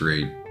at this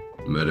rate,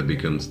 meta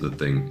becomes the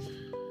thing.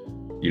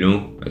 You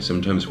know, I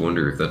sometimes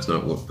wonder if that's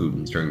not what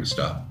Putin's trying to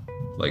stop.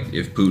 Like,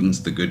 if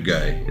Putin's the good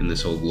guy in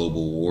this whole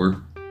global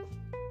war,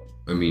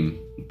 I mean,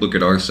 look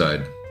at our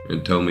side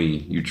and tell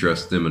me you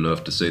trust them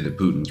enough to say that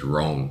Putin's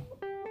wrong.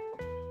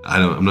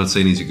 I'm not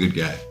saying he's a good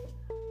guy,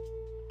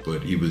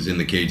 but he was in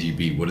the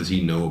KGB. What does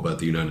he know about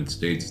the United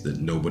States that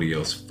nobody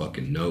else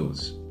fucking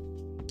knows?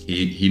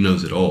 He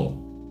knows it all.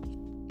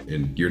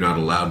 And you're not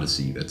allowed to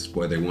see. That's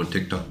why they want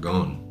TikTok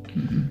gone.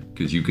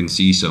 Because you can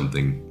see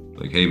something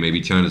like, hey, maybe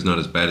China's not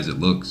as bad as it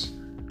looks.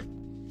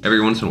 Every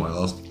once in a while,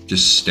 I'll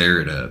just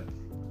stare at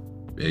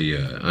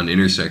an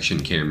intersection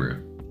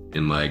camera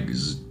in like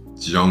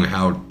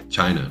Zhonghao,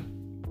 China.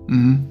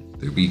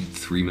 There'd be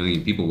 3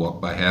 million people walk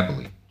by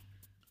happily.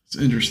 It's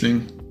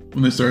interesting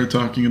when they started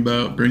talking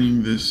about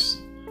bringing this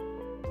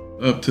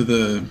up to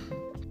the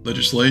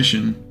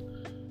legislation,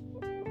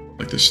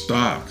 like the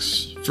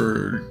stocks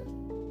for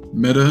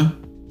Meta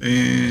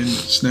and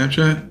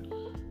Snapchat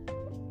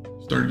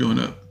started going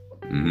up.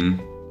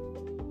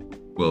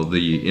 Well,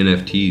 the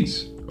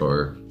NFTs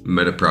are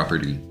Meta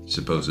property,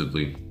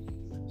 supposedly.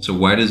 So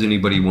why does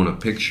anybody want a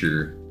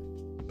picture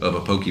of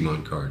a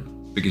Pokemon card?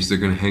 Because they're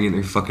gonna hang in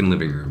their fucking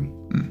living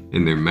room,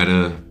 in their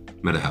meta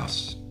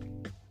house.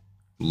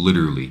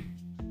 Literally.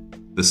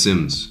 The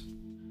Sims.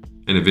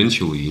 And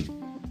eventually,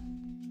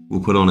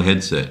 we'll put on a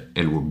headset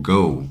and we'll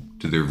go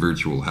to their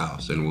virtual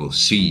house and we'll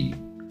see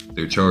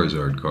their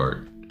Charizard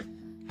card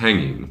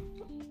hanging.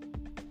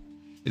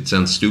 It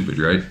sounds stupid,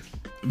 right?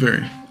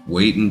 Very.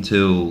 Wait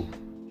until...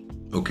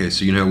 Okay,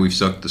 so you know how we've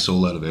sucked the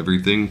soul out of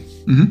everything?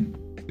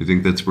 You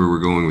think that's where we're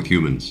going with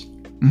humans?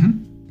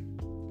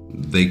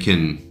 They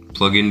can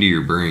plug into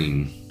your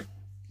brain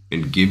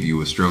and give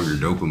you a stronger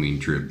dopamine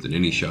trip than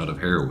any shot of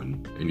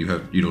heroin, and you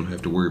don't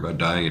have to worry about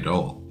dying at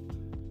all,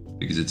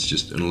 because it's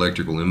just an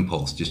electrical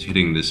impulse just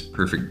hitting this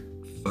perfect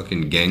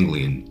fucking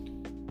ganglion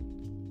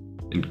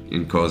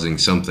and causing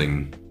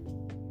something,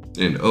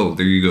 and oh,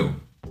 there you go,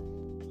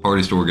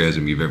 hardest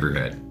orgasm you've ever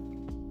had.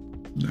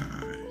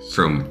 Nice.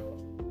 From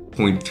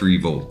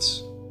 0.3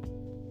 volts,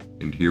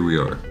 and here we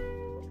are.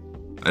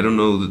 I don't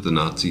know that the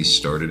Nazis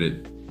started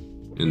it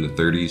in the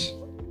 30s,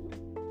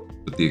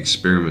 but the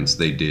experiments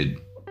they did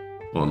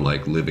on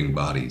like living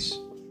bodies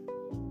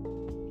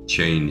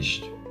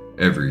changed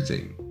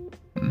everything.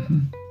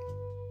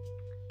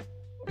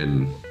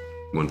 And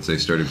once they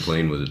started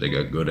playing with it, they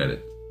got good at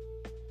it.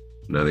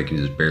 Now they can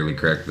just barely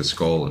crack the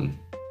skull and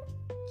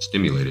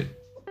stimulate it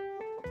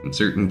in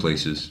certain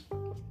places.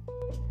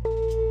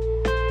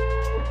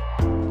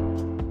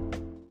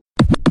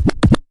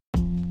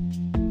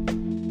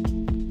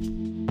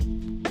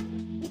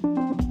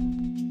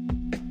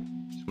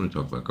 Just want to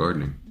talk about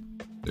gardening.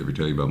 Did I ever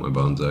tell you about my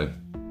bonsai?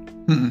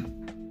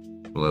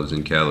 Well, I was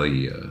in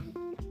Cali. I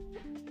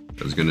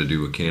was gonna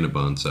do a can of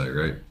bonsai,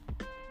 right?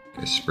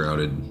 I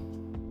sprouted,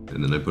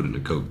 and then I put it in a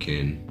Coke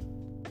can,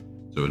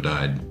 so it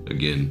died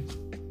again.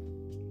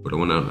 But I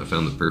went out and I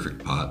found the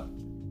perfect pot,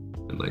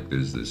 and like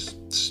there's this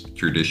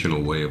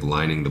traditional way of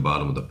lining the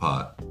bottom of the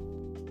pot,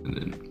 and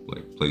then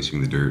like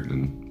placing the dirt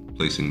and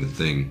placing the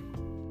thing.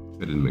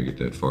 I didn't make it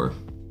that far.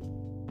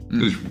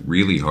 It was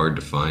really hard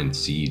to find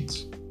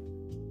seeds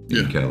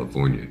in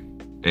California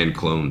and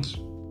clones.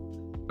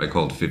 I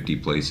called 50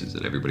 places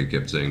and everybody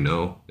kept saying,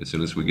 no, as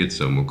soon as we get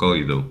some, we'll call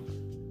you though.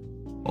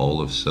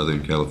 All of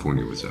Southern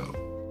California was out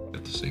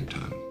at the same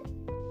time.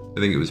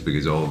 I think it was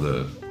because all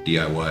the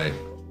DIY,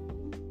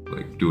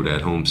 like do it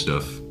at home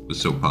stuff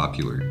was so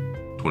popular.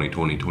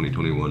 2020,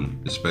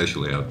 2021,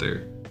 especially out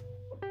there.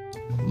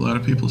 A lot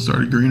of people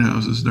started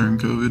greenhouses during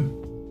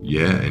COVID.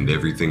 Yeah, and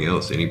everything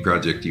else. Any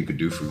project you could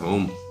do from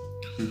home.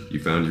 You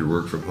found your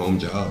work from home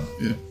job.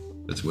 Yeah.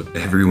 That's what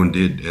everyone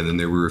did. And then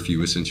there were a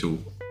few essential,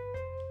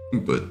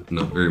 but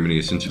not very many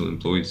essential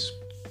employees.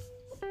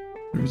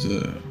 There was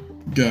a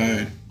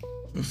guy,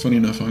 funny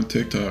enough, on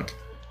TikTok,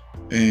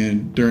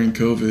 and during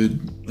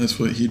COVID, that's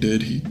what he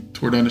did. He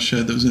tore down a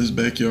shed that was in his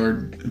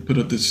backyard and put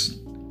up this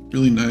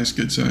really nice,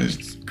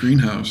 good-sized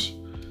greenhouse,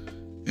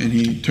 and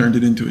he turned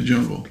it into a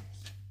jungle.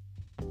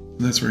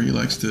 And that's where he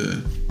likes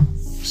to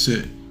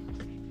sit.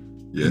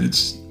 Yeah. And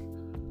it's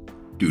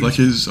like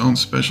his own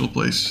special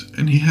place.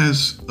 And he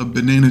has a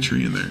banana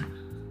tree in there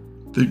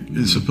that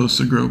is supposed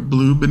to grow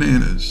blue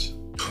bananas.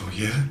 Oh,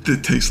 yeah?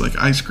 That taste like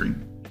ice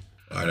cream.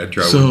 All right, I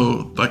tried one.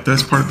 So, like,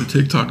 that's part of the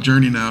TikTok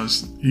journey now,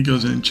 is he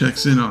goes in and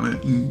checks in on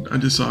it. And I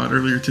just saw it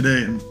earlier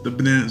today, and the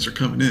bananas are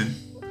coming in.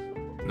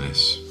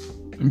 Nice.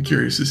 I'm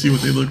curious to see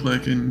what they look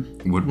like and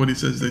what he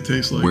says they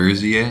taste like. Where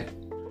is he at?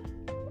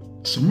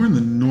 Somewhere in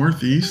the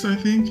Northeast, I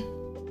think.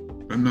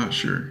 I'm not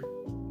sure.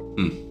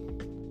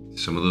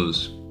 Some of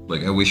those,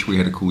 like, I wish we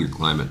had a cooler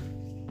climate.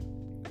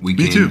 We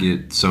Me can too.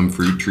 get some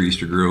fruit trees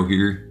to grow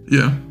here,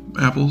 Yeah,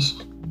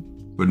 apples.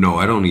 but no,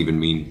 I don't even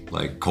mean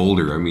like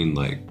colder. I mean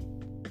like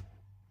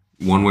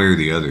one way or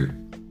the other.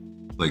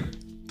 Like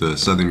the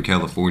Southern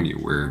California,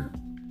 where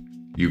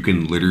you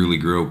can literally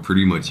grow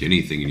pretty much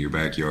anything in your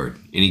backyard.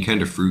 Any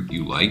kind of fruit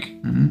you like,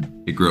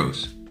 it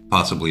grows,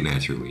 possibly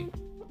naturally.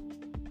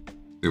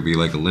 There'll be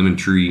like a lemon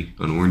tree,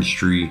 an orange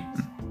tree.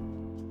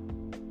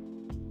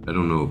 I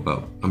don't know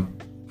about, I'm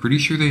pretty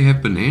sure they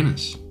have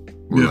bananas.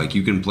 Or Yeah. like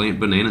you can plant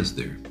bananas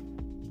there.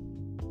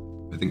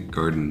 I think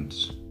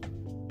gardens,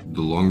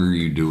 the longer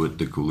you do it,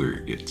 the cooler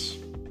it gets.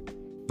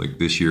 Like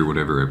this year,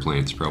 whatever I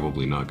plant's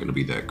probably not going to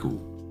be that cool.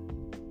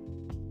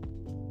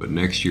 But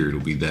next year, it'll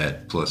be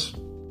that plus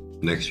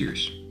next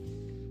year's.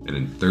 And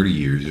in 30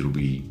 years, it'll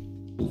be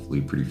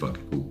hopefully pretty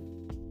fucking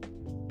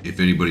cool. If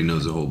anybody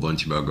knows a whole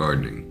bunch about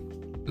gardening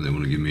and they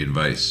want to give me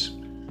advice,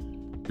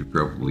 could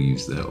probably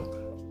use the help.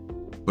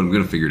 But I'm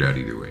going to figure it out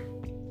either way.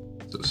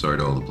 So sorry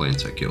to all the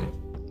plants I kill.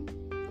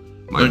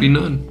 Might be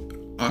none.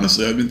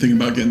 Honestly, I've been thinking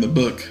about getting the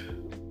book,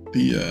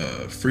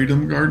 the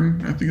Freedom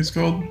Garden, I think it's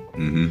called.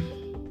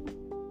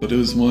 But it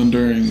was one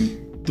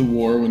during the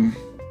war when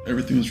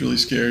everything was really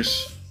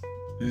scarce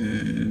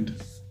and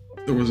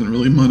there wasn't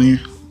really money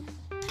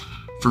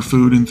for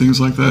food and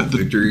things like that.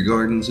 Victory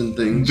gardens and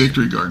things.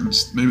 Victory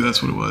gardens, maybe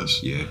that's what it was.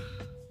 Yeah,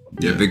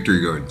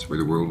 victory gardens were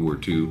the World War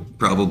II,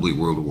 probably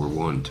World War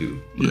I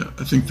too. Yeah,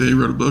 I think they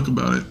wrote a book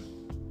about it.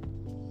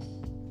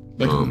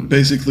 Like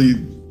basically,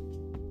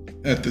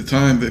 at the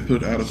time they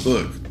put out a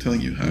book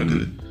telling you how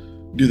to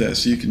do that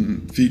so you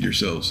can feed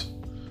yourselves.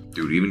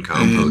 Dude, even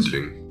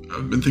composting. And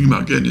I've been thinking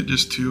about getting it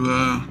just to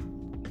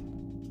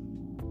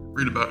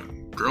read about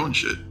growing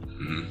shit.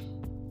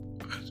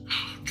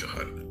 Oh,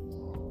 God,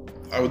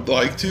 I would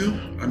like to.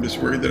 I'm just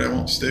worried that I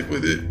won't stick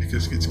with it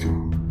because it gets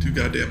too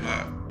goddamn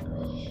hot.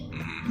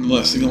 And the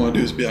last thing I want to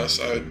do is be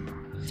outside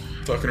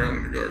fucking around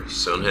in the garden.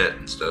 Sun hat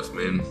and stuff,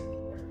 man.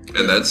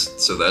 And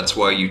that's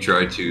why you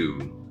try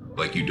to,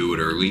 like, you do it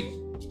early.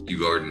 You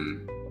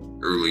garden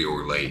early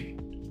or late.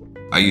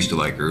 I used to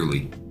like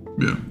early.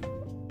 Yeah.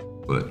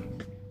 But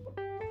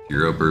if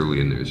you're up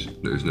early and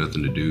there's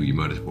nothing to do, you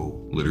might as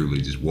well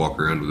literally just walk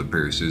around with a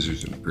pair of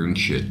scissors and prune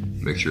shit.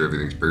 Make sure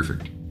everything's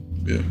perfect.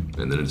 Yeah.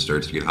 And then it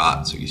starts to get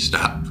hot, so you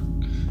stop.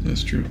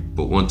 That's true.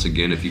 But once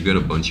again, if you've got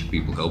a bunch of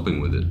people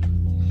helping with it,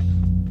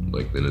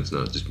 like, then it's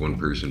not just one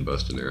person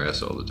busting their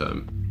ass all the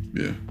time.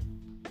 Yeah.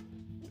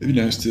 It'd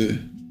be nice to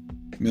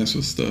mess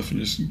with stuff and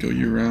just go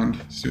year round,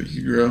 see what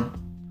you can grow.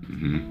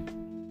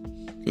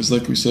 Because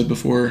like we said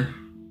before,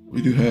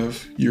 we do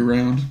have year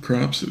round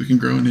crops that we can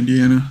grow in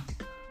Indiana.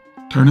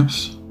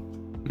 Turnips.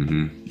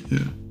 Yeah.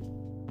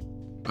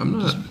 I'm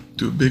not. Just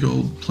do a big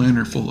old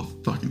planter full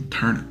of fucking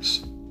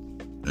turnips.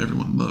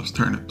 Everyone loves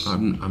turnips.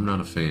 I'm not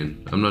a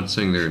fan. I'm not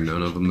saying there are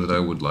none of them that I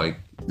would like.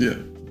 Yeah.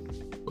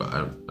 But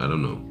I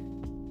don't know.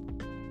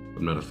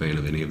 I'm not a fan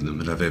of any of them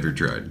that I've ever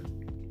tried.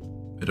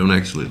 I don't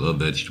actually love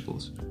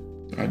vegetables.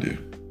 I do.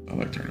 I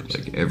like turnips.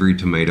 Like every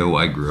tomato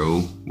I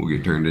grow will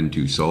get turned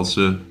into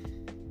salsa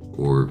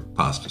or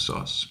pasta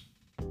sauce.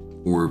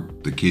 Or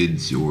the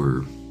kids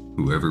or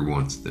whoever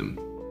wants them.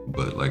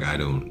 But like I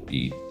don't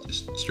eat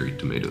just straight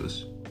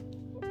tomatoes.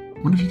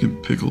 I wonder if you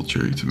can pickle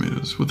cherry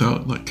tomatoes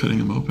without like cutting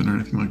them open or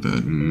anything like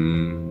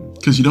that.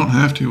 Because you don't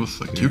have to with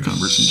like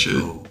cucumbers and shit.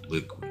 So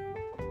liquid.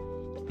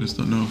 I just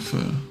don't know if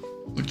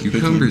like the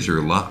Cucumbers are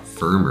a lot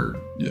firmer.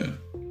 Yeah.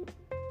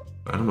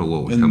 I don't know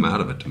what would come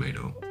out of a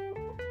tomato.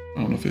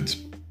 I don't know if it's.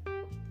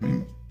 I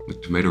mean,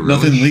 With tomato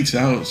relish. nothing leaks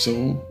out,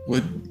 so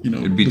what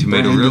It'd be the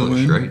tomato brine go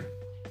relish, in? right?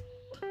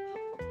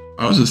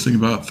 I was just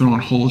thinking about throwing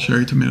whole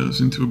cherry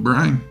tomatoes into a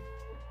brine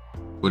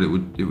But it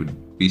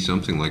would be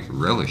something like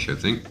relish, I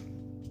think.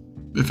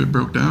 if it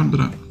broke down,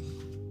 but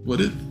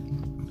would it?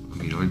 I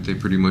mean, aren't they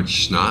pretty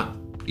much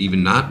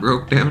even not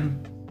broke down?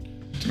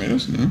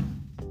 Tomatoes? No.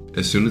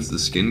 As soon as the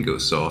skin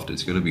goes soft,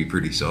 it's going to be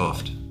pretty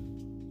soft.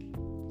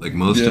 Like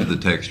most of the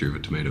texture of a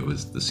tomato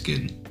is the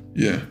skin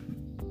Yeah.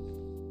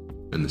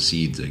 and the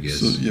seeds, I guess.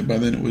 So yeah, by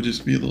then it would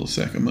just be a little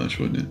sack of mush,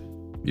 wouldn't it?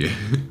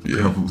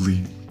 Yeah,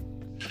 probably.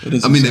 That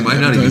doesn't I mean, they sound might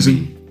not even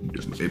appetizing.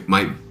 be. It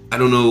might. I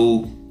don't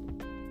know.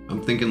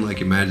 I'm thinking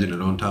like imagine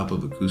it on top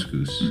of a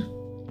couscous.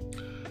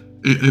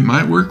 It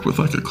might work with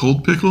like a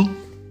cold pickle,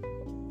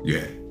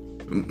 Yeah.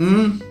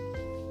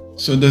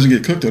 so it doesn't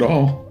get cooked at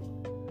all.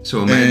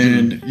 So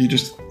imagine. And you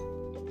just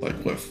like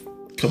what,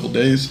 a couple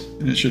days,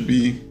 and it should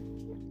be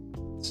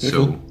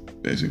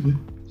pickled, basically.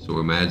 So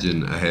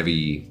imagine a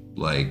heavy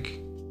like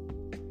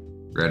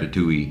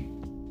ratatouille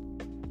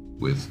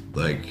with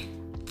like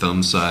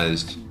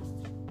thumb-sized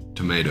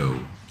tomato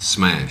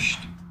smashed,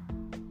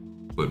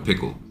 but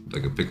pickled,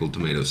 like a pickled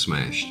tomato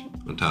smashed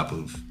on top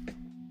of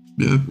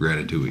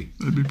ratatouille.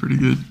 That'd be pretty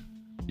good.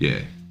 Yeah.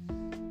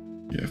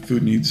 Yeah,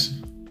 food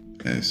needs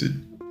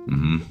acid.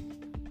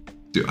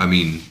 Dude, I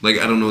mean, like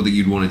I don't know that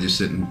you'd want to just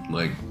sit and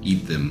like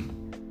eat them,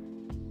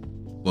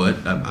 but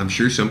I'm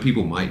sure some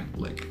people might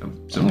like.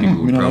 Some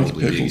people would I like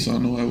probably pickles. dig I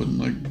don't know. I wouldn't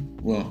like.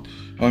 Well,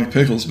 I like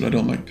pickles, but I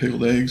don't like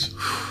pickled eggs.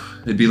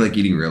 It'd be like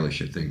eating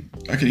relish, I think.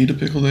 I can eat a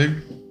pickled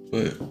egg,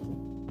 but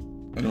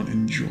I don't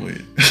enjoy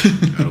it.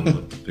 I don't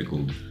like the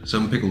pickled.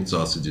 Some pickled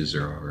sausages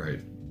are all right.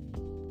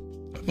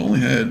 I've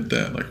only had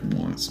that like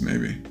once,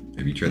 maybe.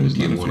 Have you tried the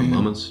Tijuana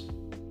Mamas?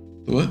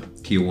 The what?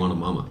 Tijuana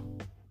Mama.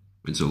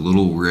 It's a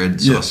little red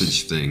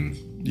sausage thing.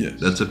 Yes.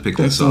 That's a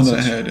pickled That's sausage.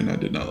 That's the one that I had, and I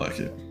did not like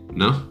it.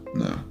 No?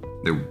 No.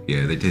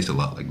 They taste a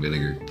lot like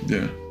vinegar.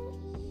 Yeah.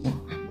 Well,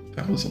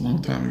 that was a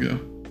long time ago.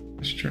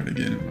 I should try it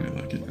again and might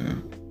like it now.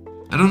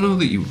 I don't know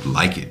that you would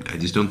like it. I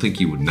just don't think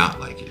you would not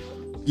like it.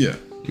 Yeah.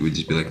 You would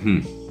just be like,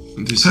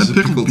 this I've is had a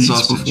pickled pickled beets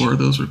sausage. before.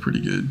 Those were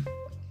pretty good.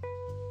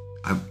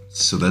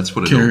 So that's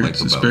what I Carrots, don't like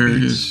about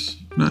asparagus.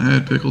 beets. Not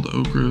had pickled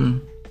okra.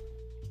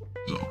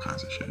 There's all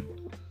kinds of shit.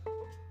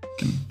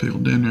 Can pickle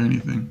dinner or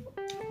anything.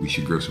 We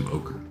should grow some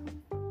okra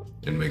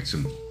and make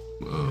some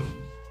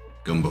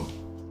gumbo.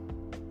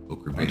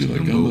 Okra I based do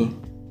like gumbo.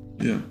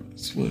 Yeah,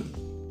 that's what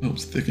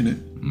helps thicken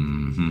it.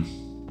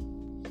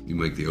 Mm-hmm. You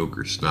make the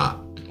okra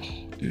snot,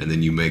 Dude. and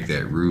then you make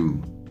that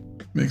roux.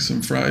 Make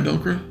some fried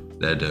okra.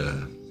 That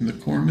And the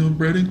cornmeal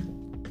breading.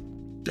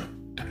 God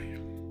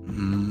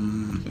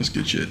damn. That's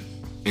good shit.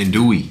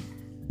 andouille.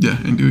 Yeah,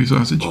 andouille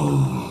sausage.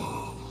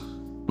 Oh.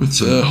 With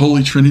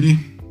Holy Trinity.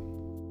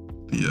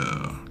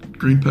 The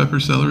green pepper,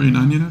 celery, and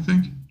onion, I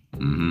think.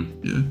 Mm-hmm.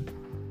 Yeah.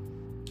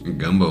 And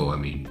gumbo, I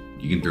mean,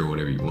 you can throw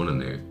whatever you want in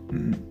there.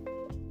 Mm-hmm.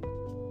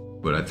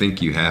 But I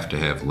think you have to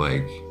have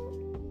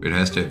it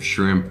has to have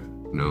shrimp.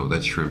 No,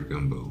 that's shrimp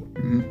gumbo.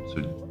 Mm-hmm. So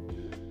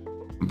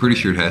I'm pretty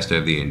sure it has to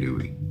have the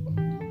andouille.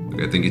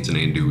 I think it's an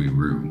andouille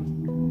roux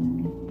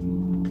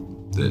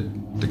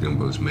that the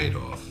gumbo's made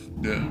off.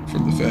 Yeah,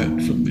 from the fat,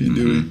 from the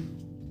andouille.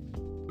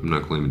 Mm-hmm. I'm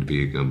not claiming to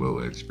be a gumbo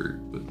expert,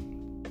 but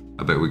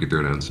I bet we could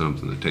throw down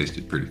something that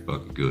tasted pretty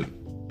fucking good.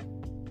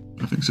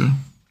 I think so.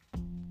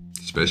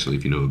 Especially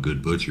if you know a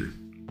good butcher.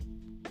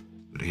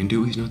 But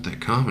andouille's not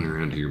that common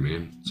around here,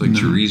 man. It's like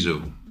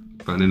chorizo.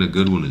 Finding a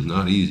good one is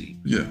not easy.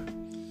 Yeah.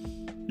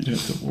 You'd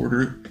have to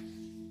order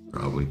it.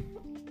 Probably.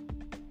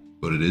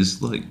 But it is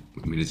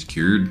it's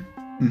cured.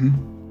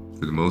 Mm-hmm.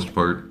 For the most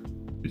part,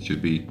 it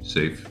should be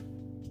safe.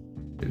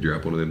 They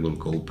drop one of them little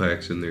cold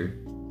packs in there.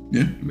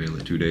 Yeah. Mail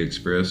it 2-day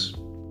express.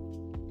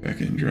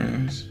 Pack it in dry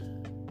ice.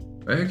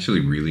 I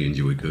actually really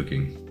enjoy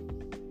cooking.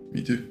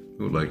 Me too.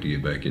 I would like to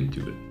get back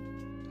into it.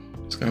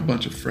 It's got a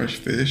bunch of fresh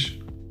fish.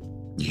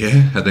 Yeah?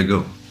 How'd that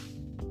go?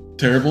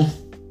 Terrible,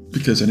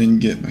 because I didn't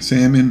get my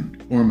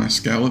salmon or my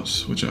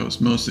scallops, which I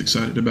was most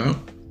excited about.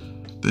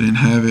 They didn't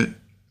have it.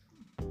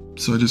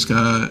 So I just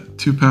got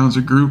 2 pounds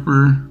of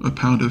grouper, a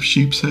pound of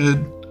sheep's head,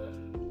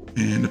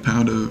 and a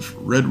pound of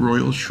red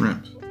royal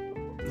shrimp.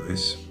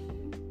 Nice.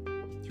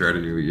 Tried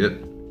to do it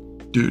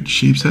yet? Dude,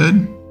 sheep's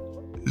head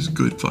is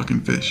good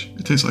fucking fish.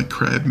 It tastes like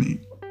crab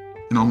meat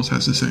and almost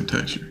has the same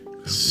texture. I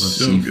love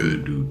So seafood,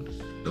 good. dude.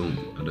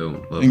 I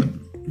don't love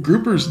And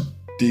grouper's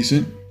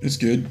decent. It's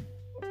good.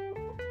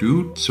 it.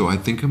 Dude, so I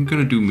think I'm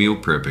gonna do meal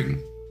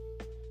prepping.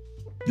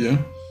 Yeah.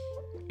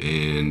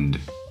 And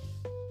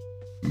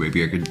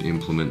maybe I could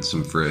implement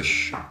some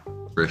fresh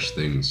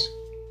things.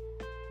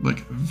 Like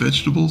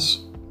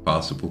vegetables.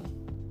 Possible.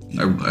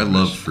 I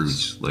love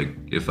fruits. Like,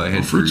 if I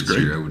had fruit's fruits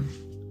great. here, I would...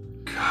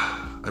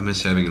 I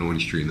miss having an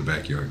orange tree in the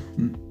backyard.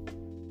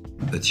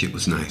 That shit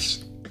was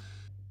nice.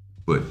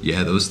 But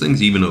yeah, those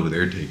things even over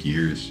there take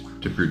years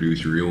to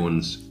produce real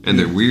ones. And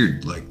they're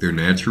weird. Like, they're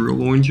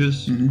natural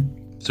oranges.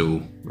 Mm-hmm.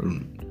 So,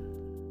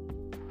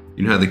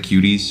 you know how the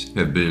cuties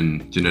have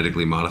been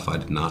genetically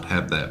modified to not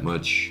have that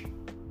much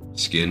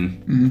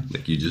skin? Mm-hmm.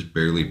 Like, you just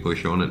barely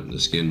push on it and the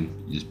skin,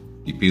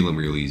 you peel them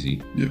real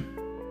easy. Yep.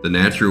 The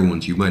natural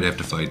ones, you might have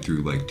to fight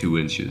through like 2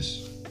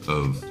 inches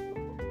of...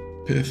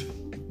 Pith.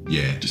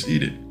 Yeah. Just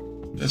eat it.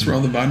 That's where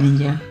all the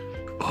vitamins are.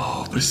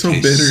 Oh, but It's so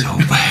it tastes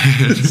bitter. so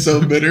bad. It's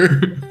so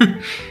bitter.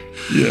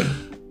 Yeah.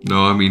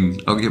 No, I mean,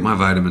 I'll get my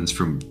vitamins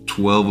from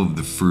 12 of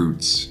the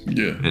fruits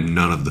Yeah. and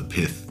none of the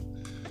pith.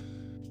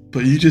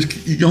 But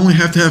you only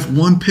have to have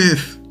one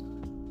pith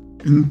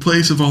in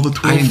place of all the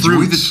 12 I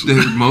enjoy fruits.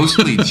 they're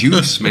mostly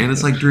juice, man.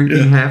 It's like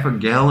drinking half a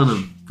gallon of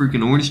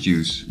freaking orange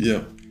juice.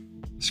 Yeah.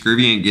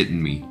 Scurvy ain't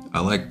getting me. I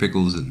like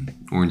pickles and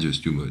oranges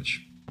too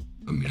much.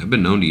 I mean, I've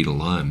been known to eat a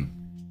lime.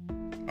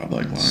 I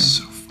like lime.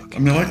 So fucking I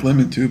mean, I like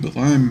lemon too, but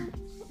lime,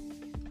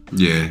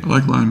 yeah. I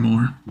like lime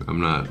more. I'm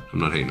not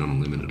hating on a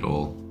lemon at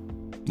all.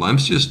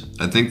 Lime's just,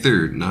 I think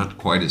they're not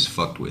quite as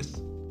fucked with.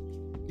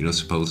 You know,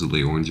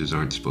 supposedly oranges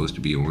aren't supposed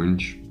to be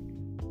orange.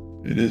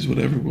 It is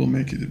whatever we'll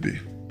make it to be.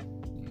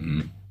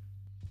 Mm-hmm.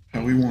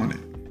 How we want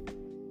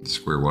it.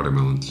 Square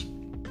watermelons.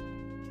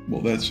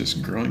 Well, that's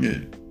just growing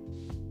it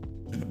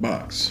in a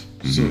box,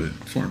 so it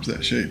forms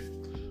that shape.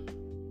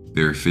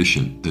 They're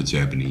efficient, the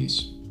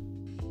Japanese.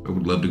 I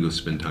would love to go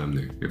spend time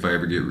there. If I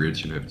ever get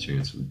rich and have a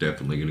chance, I'm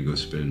definitely going to go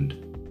spend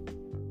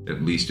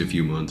at least a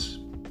few months,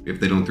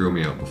 if they don't throw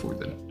me out before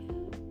then.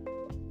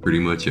 Pretty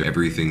much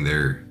everything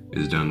there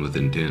is done with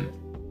intent.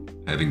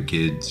 Having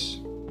kids,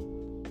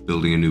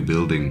 building a new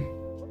building,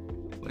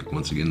 like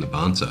once again the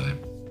bonsai.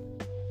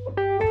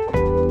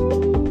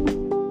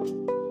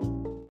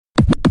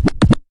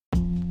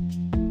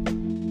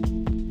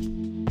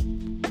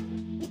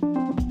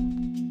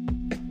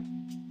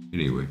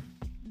 Anyway,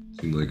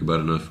 seemed like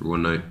about enough for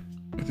one night.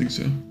 I think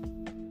so.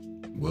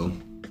 Well,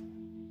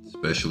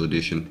 special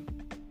edition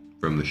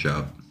from the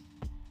shop.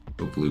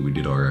 Hopefully we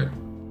did alright.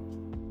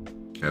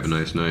 Have a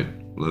nice night.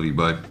 Love you,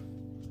 bye.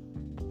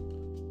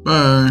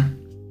 Bye.